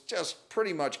was just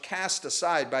pretty much cast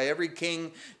aside by every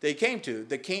king they came to.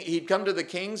 He'd come to the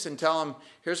kings and tell them,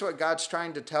 here's what God's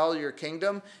trying to tell your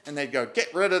kingdom. And they'd go,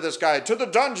 get rid of this guy, to the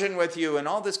dungeon with you, and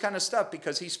all this kind of stuff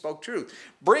because he spoke truth.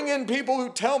 Bring in people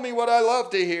who tell me what I love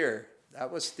to hear.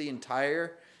 That was the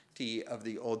entirety of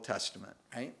the Old Testament,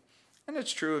 right? And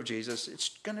it's true of Jesus. It's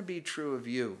going to be true of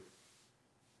you.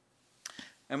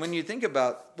 And when you think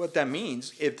about what that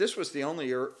means, if this was the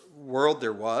only world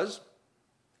there was,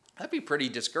 that'd be pretty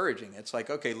discouraging. It's like,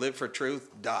 okay, live for truth,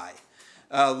 die.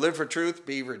 Live for truth,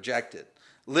 be rejected.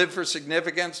 Live for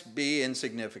significance, be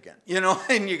insignificant.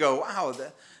 And you go, wow,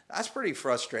 that's pretty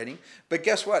frustrating. But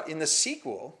guess what? In the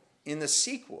sequel,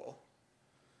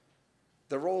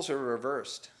 the roles are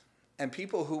reversed. And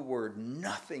people who were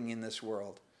nothing in this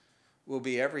world will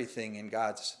be everything in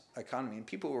God's economy. And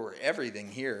people who were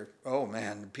everything here, oh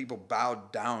man, people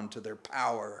bowed down to their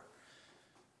power.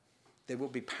 They will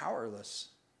be powerless.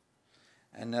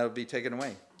 And that will be taken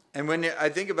away. And when I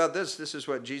think about this, this is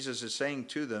what Jesus is saying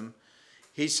to them.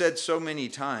 He said so many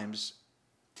times,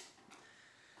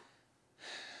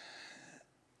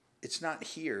 it's not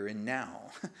here and now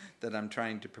that I'm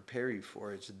trying to prepare you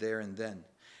for. It's there and then.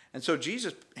 And so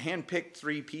Jesus handpicked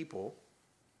 3 people.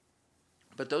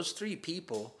 But those 3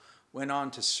 people went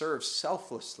on to serve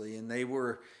selflessly, and they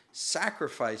were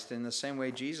sacrificed in the same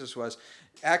way Jesus was.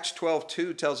 Acts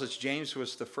 12:2 tells us James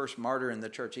was the first martyr in the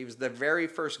church. He was the very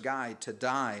first guy to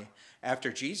die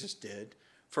after Jesus did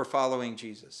for following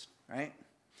Jesus, right?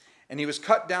 And he was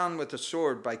cut down with a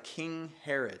sword by King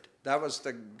Herod. That was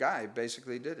the guy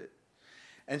basically did it.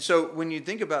 And so when you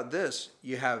think about this,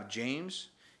 you have James,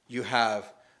 you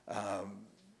have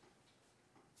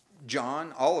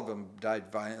John, all of them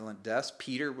died violent deaths.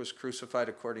 Peter was crucified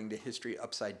according to history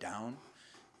upside down.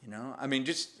 You know, I mean,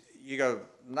 just, you go,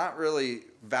 not really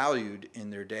valued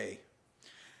in their day.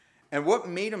 And what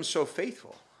made them so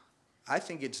faithful? I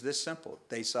think it's this simple.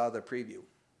 They saw the preview.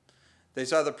 They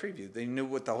saw the preview. They knew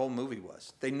what the whole movie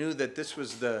was. They knew that this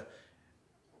was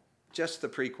just the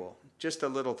prequel, just a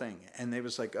little thing. And they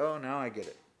was like, oh, now I get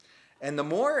it. And the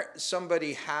more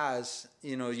somebody has,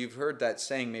 you know, you've heard that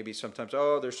saying maybe sometimes,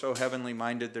 oh, they're so heavenly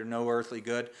minded, they're no earthly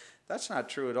good. That's not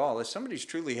true at all. If somebody's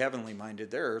truly heavenly minded,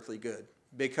 they're earthly good.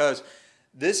 Because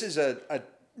this is a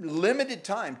limited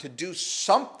time to do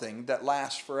something that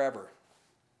lasts forever.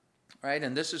 Right?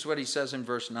 And this is what he says in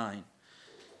verse 9.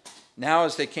 Now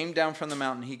as they came down from the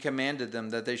mountain, he commanded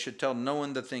them that they should tell no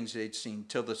one the things they'd seen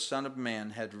till the Son of Man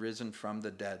had risen from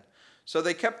the dead. So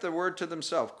they kept the word to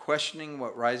themselves, questioning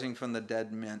what rising from the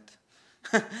dead meant.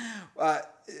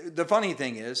 The funny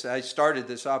thing is, I started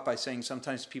this off by saying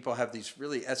sometimes people have these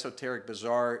really esoteric,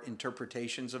 bizarre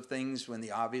interpretations of things when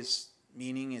the obvious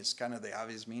meaning is kind of the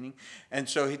obvious meaning. And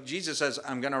so Jesus says,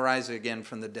 I'm going to rise again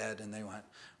from the dead. And they went,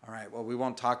 all right, well, we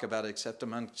won't talk about it except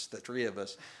amongst the 3 of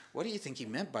us. What do you think he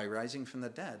meant by rising from the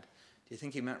dead? Do you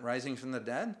think he meant rising from the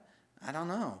dead? I don't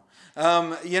know.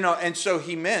 You know, and so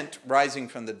he meant rising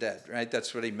from the dead, right?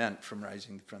 That's what he meant from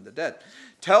rising from the dead.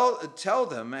 Tell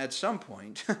them at some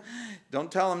point.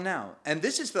 Don't tell them now. And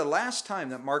this is the last time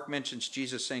that Mark mentions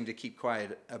Jesus saying to keep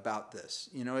quiet about this.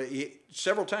 You know,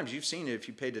 several times you've seen it if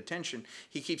you paid attention.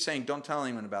 He keeps saying, don't tell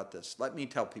anyone about this. Let me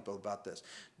tell people about this.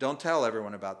 Don't tell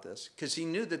everyone about this. Because he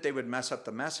knew that they would mess up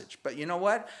the message. But you know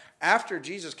what? After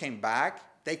Jesus came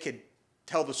back, they could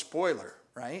tell the spoiler.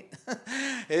 Right?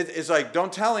 It's like,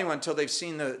 don't tell anyone until they've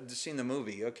seen the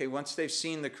movie. Okay, once they've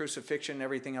seen the crucifixion and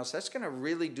everything else, that's going to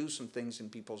really do some things in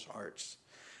people's hearts.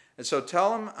 And so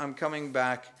tell them I'm coming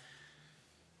back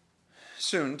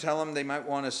soon. Tell them they might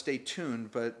want to stay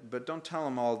tuned, but don't tell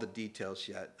them all the details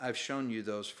yet. I've shown you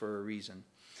those for a reason.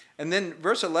 And then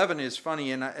verse 11 is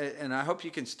funny, and I hope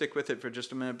you can stick with it for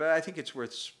just a minute, but I think it's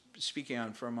worth speaking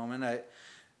on for a moment.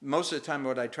 Most of the time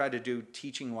what I try to do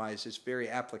teaching-wise is very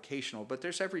applicational, but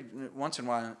there's every once in a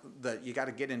while that you got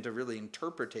to get into really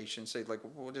interpretation, say, like,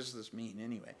 well, what does this mean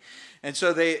anyway? And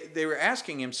so they were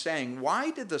asking him, saying, why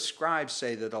did the scribes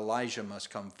say that Elijah must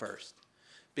come first?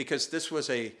 Because this was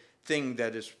a thing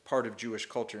that is part of Jewish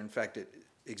culture. In fact, it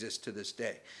exists to this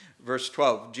day. Verse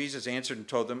 12, Jesus answered and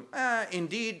told them,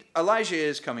 indeed, Elijah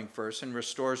is coming first and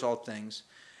restores all things.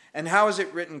 And how is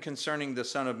it written concerning the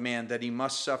Son of Man that he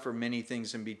must suffer many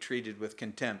things and be treated with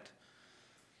contempt?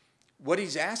 What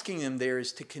he's asking them there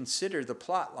is to consider the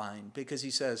plot line, because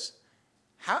he says,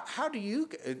 how do you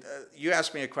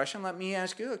ask me a question, let me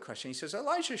ask you a question. He says,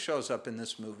 Elijah shows up in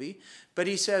this movie, but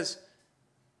he says,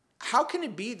 how can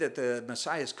it be that the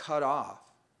Messiah is cut off,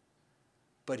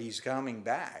 but he's coming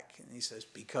back? And he says,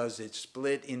 because it's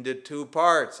split into 2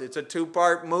 parts. It's a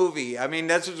 2-part movie. I mean,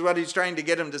 this is what he's trying to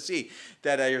get them to see,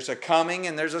 that there's a coming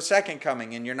and there's a second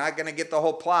coming, and you're not going to get the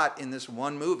whole plot in this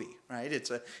one movie, right? It's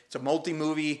a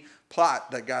multi-movie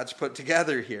plot that God's put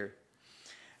together here.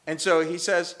 And so he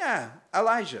says, yeah,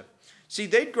 Elijah. See,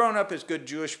 they'd grown up as good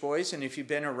Jewish boys, and if you've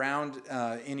been around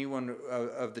anyone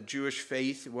of the Jewish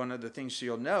faith, one of the things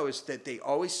you'll know is that they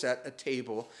always set a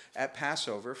table at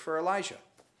Passover for Elijah,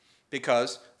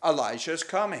 because Elijah's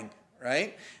coming,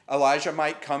 right? Elijah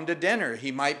might come to dinner.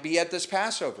 He might be at this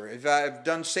Passover. I've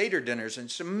done Seder dinners, and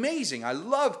it's amazing. I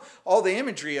love all the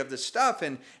imagery of the stuff,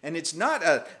 and it's not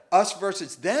a us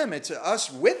versus them. It's a us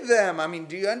with them. I mean,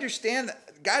 do you understand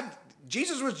that God...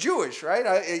 Jesus was Jewish,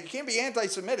 right? You can't be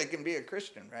anti-Semitic and be a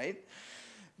Christian, right?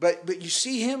 But you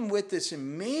see him with this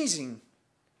amazing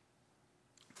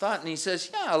thought, and he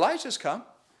says, yeah, Elijah's come.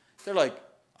 They're like,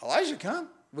 Elijah come?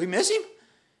 We miss him?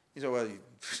 He said, well,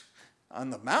 on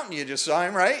the mountain you just saw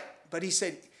him, right? But he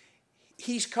said,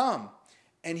 he's come.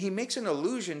 And he makes an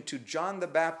allusion to John the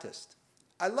Baptist.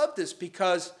 I love this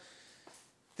because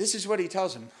this is what he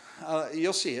tells him.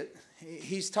 You'll see it.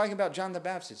 He's talking about John the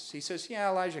Baptist. He says, yeah,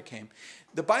 Elijah came.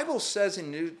 The Bible says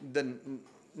in the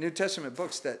New Testament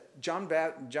books that John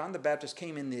the Baptist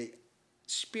came in the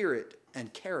spirit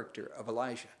and character of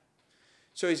Elijah.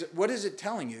 So what is it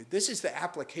telling you? This is the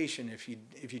application if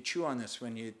you chew on this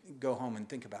when you go home and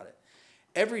think about it.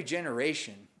 Every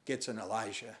generation gets an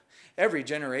Elijah. Every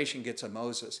generation gets a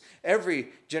Moses. Every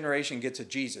generation gets a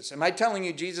Jesus. Am I telling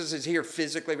you Jesus is here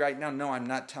physically right now? No, I'm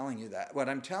not telling you that. What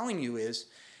I'm telling you is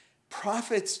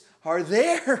prophets are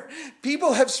there.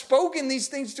 People have spoken these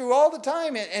things through all the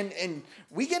time. And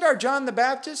we get our John the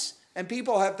Baptist, and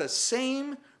people have the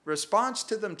same response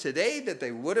to them today that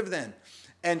they would have then.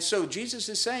 And so Jesus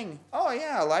is saying, oh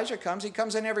yeah, Elijah comes. He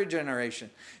comes in every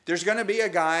generation. There's going to be a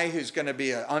guy who's going to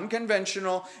be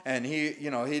unconventional, and he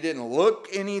didn't look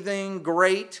anything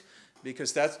great,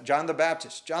 because that's John the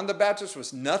Baptist. John the Baptist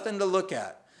was nothing to look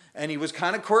at, and he was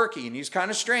kind of quirky, and he's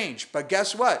kind of strange. But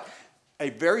guess what?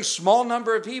 A very small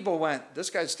number of people went,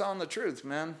 this guy's telling the truth,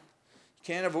 man. You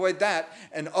can't avoid that.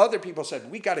 And other people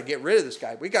said, we got to get rid of this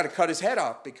guy. We got to cut his head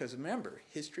off, because remember,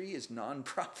 history is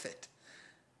non-profit.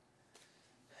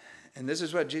 And this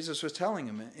is what Jesus was telling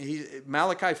him.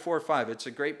 Malachi 4:5, it's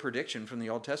a great prediction from the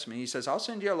Old Testament. He says, I'll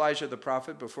send you Elijah the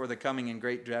prophet before the coming and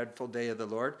great dreadful day of the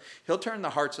Lord. He'll turn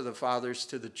the hearts of the fathers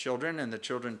to the children, and the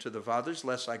children to the fathers,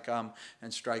 lest I come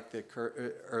and strike the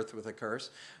earth with a curse.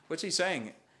 What's he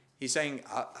saying? He's saying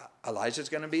Elijah's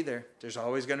going to be there. There's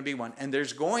always going to be one. And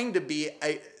there's going to be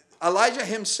Elijah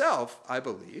himself, I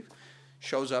believe,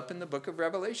 shows up in the book of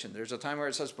Revelation. There's a time where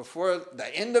it says, before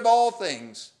the end of all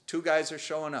things, two guys are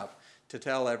showing up to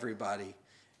tell everybody,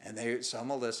 and some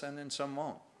will listen and some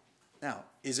won't. Now,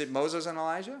 is it Moses and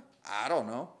Elijah? I don't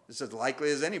know. It's as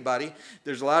likely as anybody.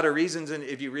 There's a lot of reasons,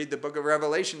 if you read the book of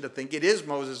Revelation, to think it is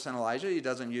Moses and Elijah. He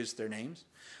doesn't use their names.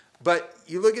 But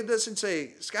you look at this and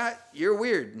say, Scott, you're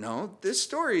weird. No, this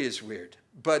story is weird.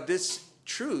 But this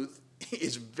truth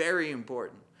is very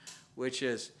important, which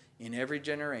is in every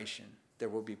generation there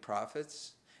will be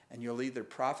prophets, and you'll either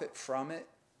profit from it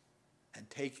and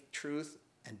take truth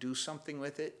and do something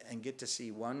with it and get to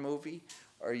see one movie,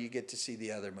 or you get to see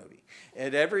the other movie.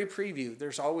 At every preview,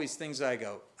 there's always things I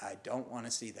go, I don't want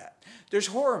to see that. There's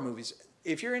horror movies.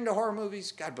 If you're into horror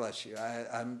movies, God bless you.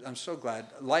 I'm so glad.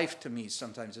 Life to me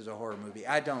sometimes is a horror movie.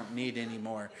 I don't need any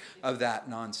more of that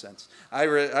nonsense. I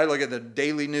look at the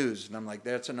daily news and I'm like,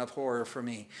 that's enough horror for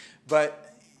me.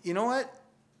 But you know what?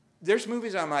 There's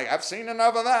movies I'm like, I've seen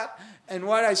enough of that. And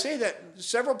what I say that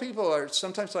several people are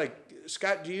sometimes like,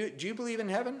 Scott, do you believe in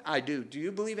heaven? I do. Do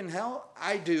you believe in hell?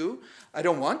 I do. I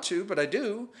don't want to, but I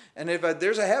do. And if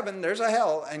there's a heaven, there's a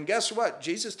hell. And guess what?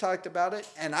 Jesus talked about it,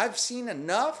 and I've seen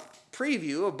enough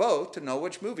preview of both to know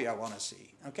which movie I want to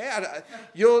see. Okay?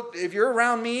 If you're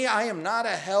around me, I am not a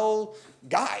hell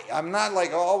guy. I'm not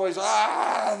like always,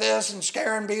 this and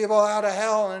scaring people out of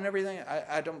hell and everything.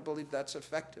 I don't believe that's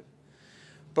effective.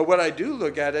 But what I do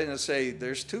look at it and say,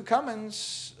 there's two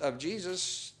comings of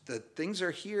Jesus. The things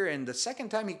are here, and the second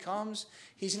time he comes,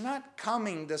 he's not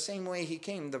coming the same way he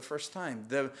came the first time.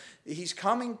 He's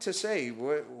coming to say,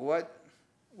 what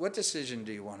decision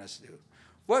do you want us to do?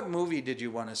 What movie did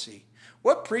you want to see?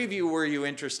 What preview were you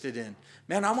interested in?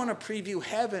 Man, I want to preview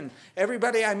heaven.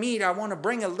 Everybody I meet, I want to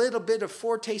bring a little bit of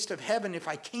foretaste of heaven if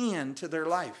I can to their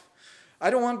life. I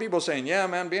don't want people saying, yeah,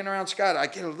 man, being around Scott, I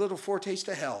get a little foretaste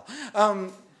of hell.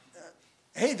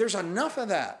 Hey, there's enough of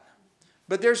that.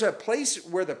 But there's a place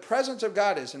where the presence of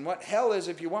God is. And what hell is,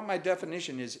 if you want my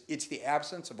definition, is it's the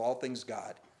absence of all things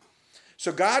God.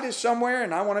 So God is somewhere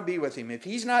and I want to be with him. If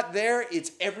he's not there,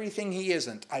 it's everything he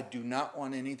isn't. I do not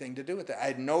want anything to do with it.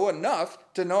 I know enough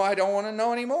to know I don't want to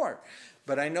know anymore.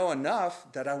 But I know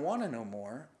enough that I want to know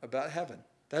more about heaven.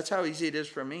 That's how easy it is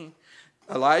for me.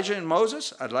 Elijah and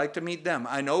Moses, I'd like to meet them.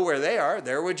 I know where they are.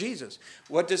 They're with Jesus.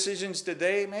 What decisions did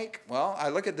they make? Well, I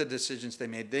look at the decisions they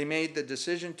made. They made the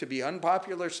decision to be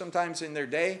unpopular sometimes in their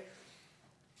day,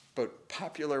 but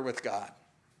popular with God.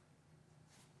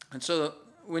 And so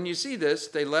when you see this,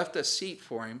 they left a seat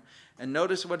for him. And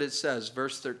notice what it says,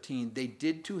 verse 13. They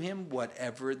did to him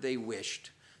whatever they wished.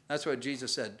 That's what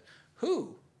Jesus said.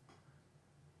 Who?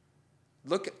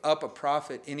 Look up a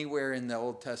prophet anywhere in the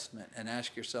Old Testament and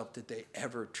ask yourself, did they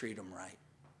ever treat him right?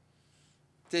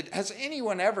 Has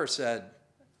anyone ever said,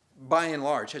 by and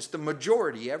large, has the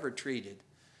majority ever treated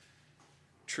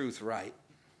truth right?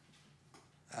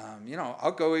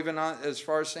 I'll go even on as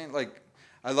far as saying, like,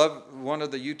 I love one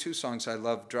of the U2 songs I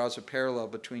love draws a parallel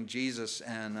between Jesus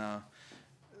and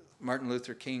Martin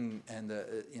Luther King, and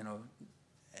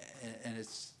and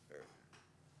it's,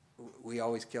 we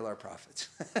always kill our prophets.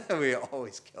 We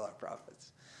always kill our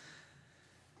prophets.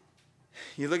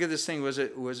 You look at this thing, was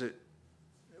it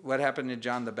what happened in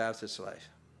John the Baptist's life?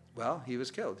 Well, he was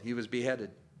killed. He was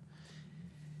beheaded.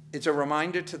 It's a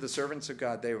reminder to the servants of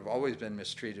God, they have always been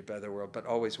mistreated by the world, but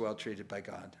always well treated by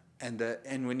God.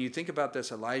 And when you think about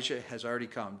this, Elijah has already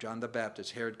come. John the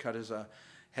Baptist, Herod cut his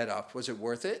head off. Was it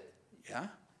worth it? Yeah,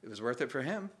 it was worth it for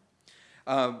him.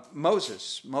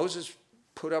 Moses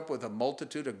put up with a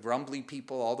multitude of grumbly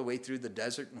people all the way through the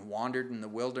desert and wandered in the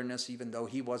wilderness, even though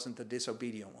he wasn't the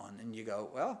disobedient one. And you go,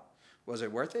 well, was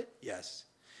it worth it? Yes.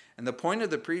 And the point of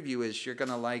the preview is you're going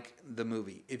to like the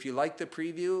movie. If you like the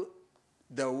preview,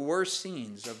 the worst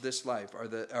scenes of this life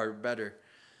are better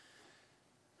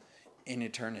in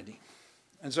eternity.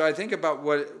 And so I think about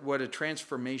what a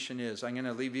transformation is. I'm going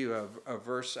to leave you a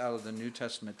verse out of the New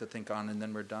Testament to think on, and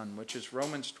then we're done, which is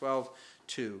Romans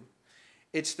 12:2.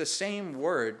 It's the same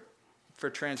word for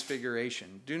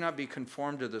transfiguration. Do not be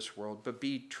conformed to this world, but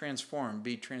be transformed,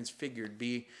 be transfigured,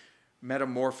 be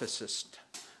metamorphosed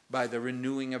by the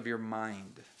renewing of your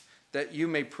mind, that you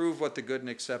may prove what the good and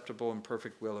acceptable and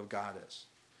perfect will of God is.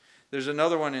 There's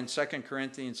another one in 2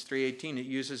 Corinthians 3:18. It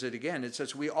uses it again. It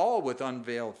says, we all with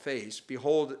unveiled face,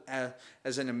 behold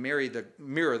as in a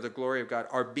mirror the glory of God,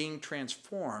 are being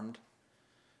transformed,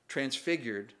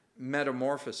 transfigured,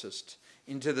 metamorphosed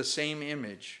into the same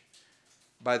image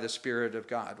by the Spirit of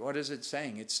God. What is it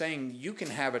saying? It's saying you can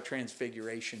have a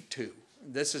transfiguration too.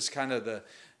 This is kind of the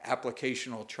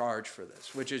applicational charge for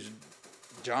this, which is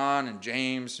John and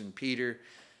James and Peter.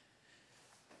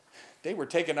 They were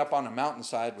taken up on a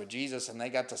mountainside with Jesus, and they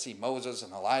got to see Moses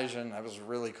and Elijah, and that was a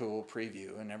really cool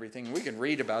preview and everything. We can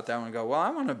read about that one and go, well, I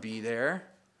want to be there.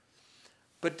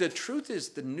 But the truth is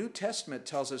the New Testament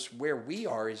tells us where we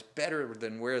are is better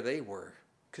than where they were,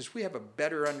 because we have a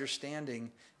better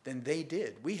understanding than they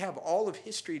did. We have all of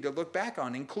history to look back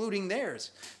on, including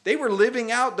theirs. They were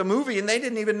living out the movie, and they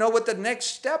didn't even know what the next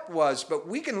step was, but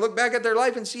we can look back at their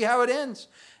life and see how it ends.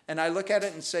 And I look at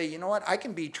it and say, you know what? I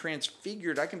can be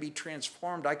transfigured. I can be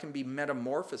transformed. I can be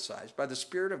metamorphosized by the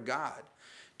Spirit of God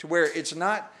to where it's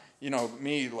not,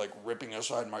 me like ripping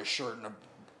aside my shirt and a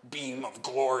beam of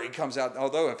glory comes out.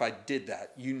 Although if I did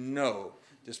that,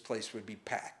 this place would be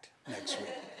packed next week,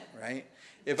 right?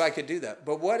 If I could do that.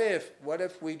 But what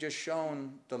if we just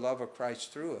shone the love of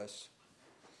Christ through us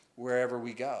wherever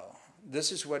we go?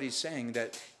 This is what he's saying,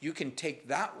 that you can take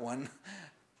that one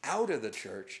out of the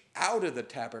church, out of the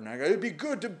tabernacle. It'd be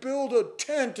good to build a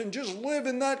tent and just live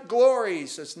in that glory. He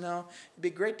says, no, it'd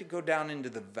be great to go down into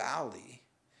the valley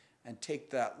and take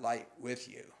that light with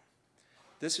you.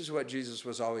 This is what Jesus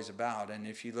was always about. And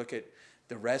if you look at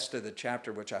the rest of the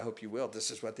chapter, which I hope you will,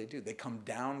 this is what they do. They come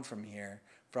down from here,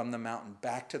 from the mountain,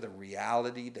 back to the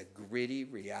reality, the gritty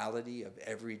reality of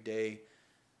everyday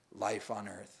life on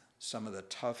earth. Some of the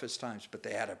toughest times, but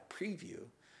they had a preview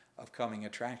of coming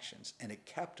attractions, and it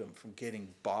kept them from getting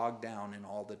bogged down in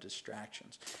all the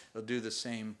distractions. It'll do the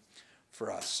same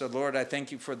for us. So Lord, I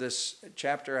thank you for this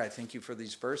chapter. I thank you for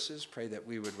these verses. Pray that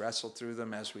we would wrestle through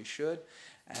them as we should.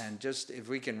 And just if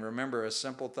we can remember a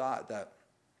simple thought that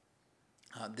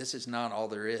this is not all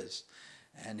there is.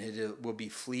 And it will be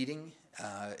fleeting.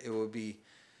 It will be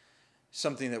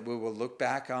something that we will look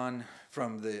back on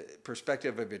from the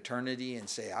perspective of eternity and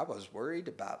say, I was worried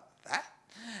about that.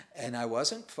 And I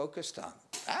wasn't focused on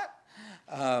that.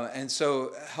 And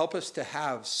so help us to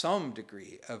have some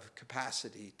degree of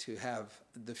capacity to have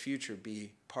the future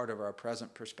be part of our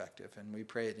present perspective. And we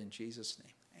pray it in Jesus'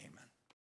 name.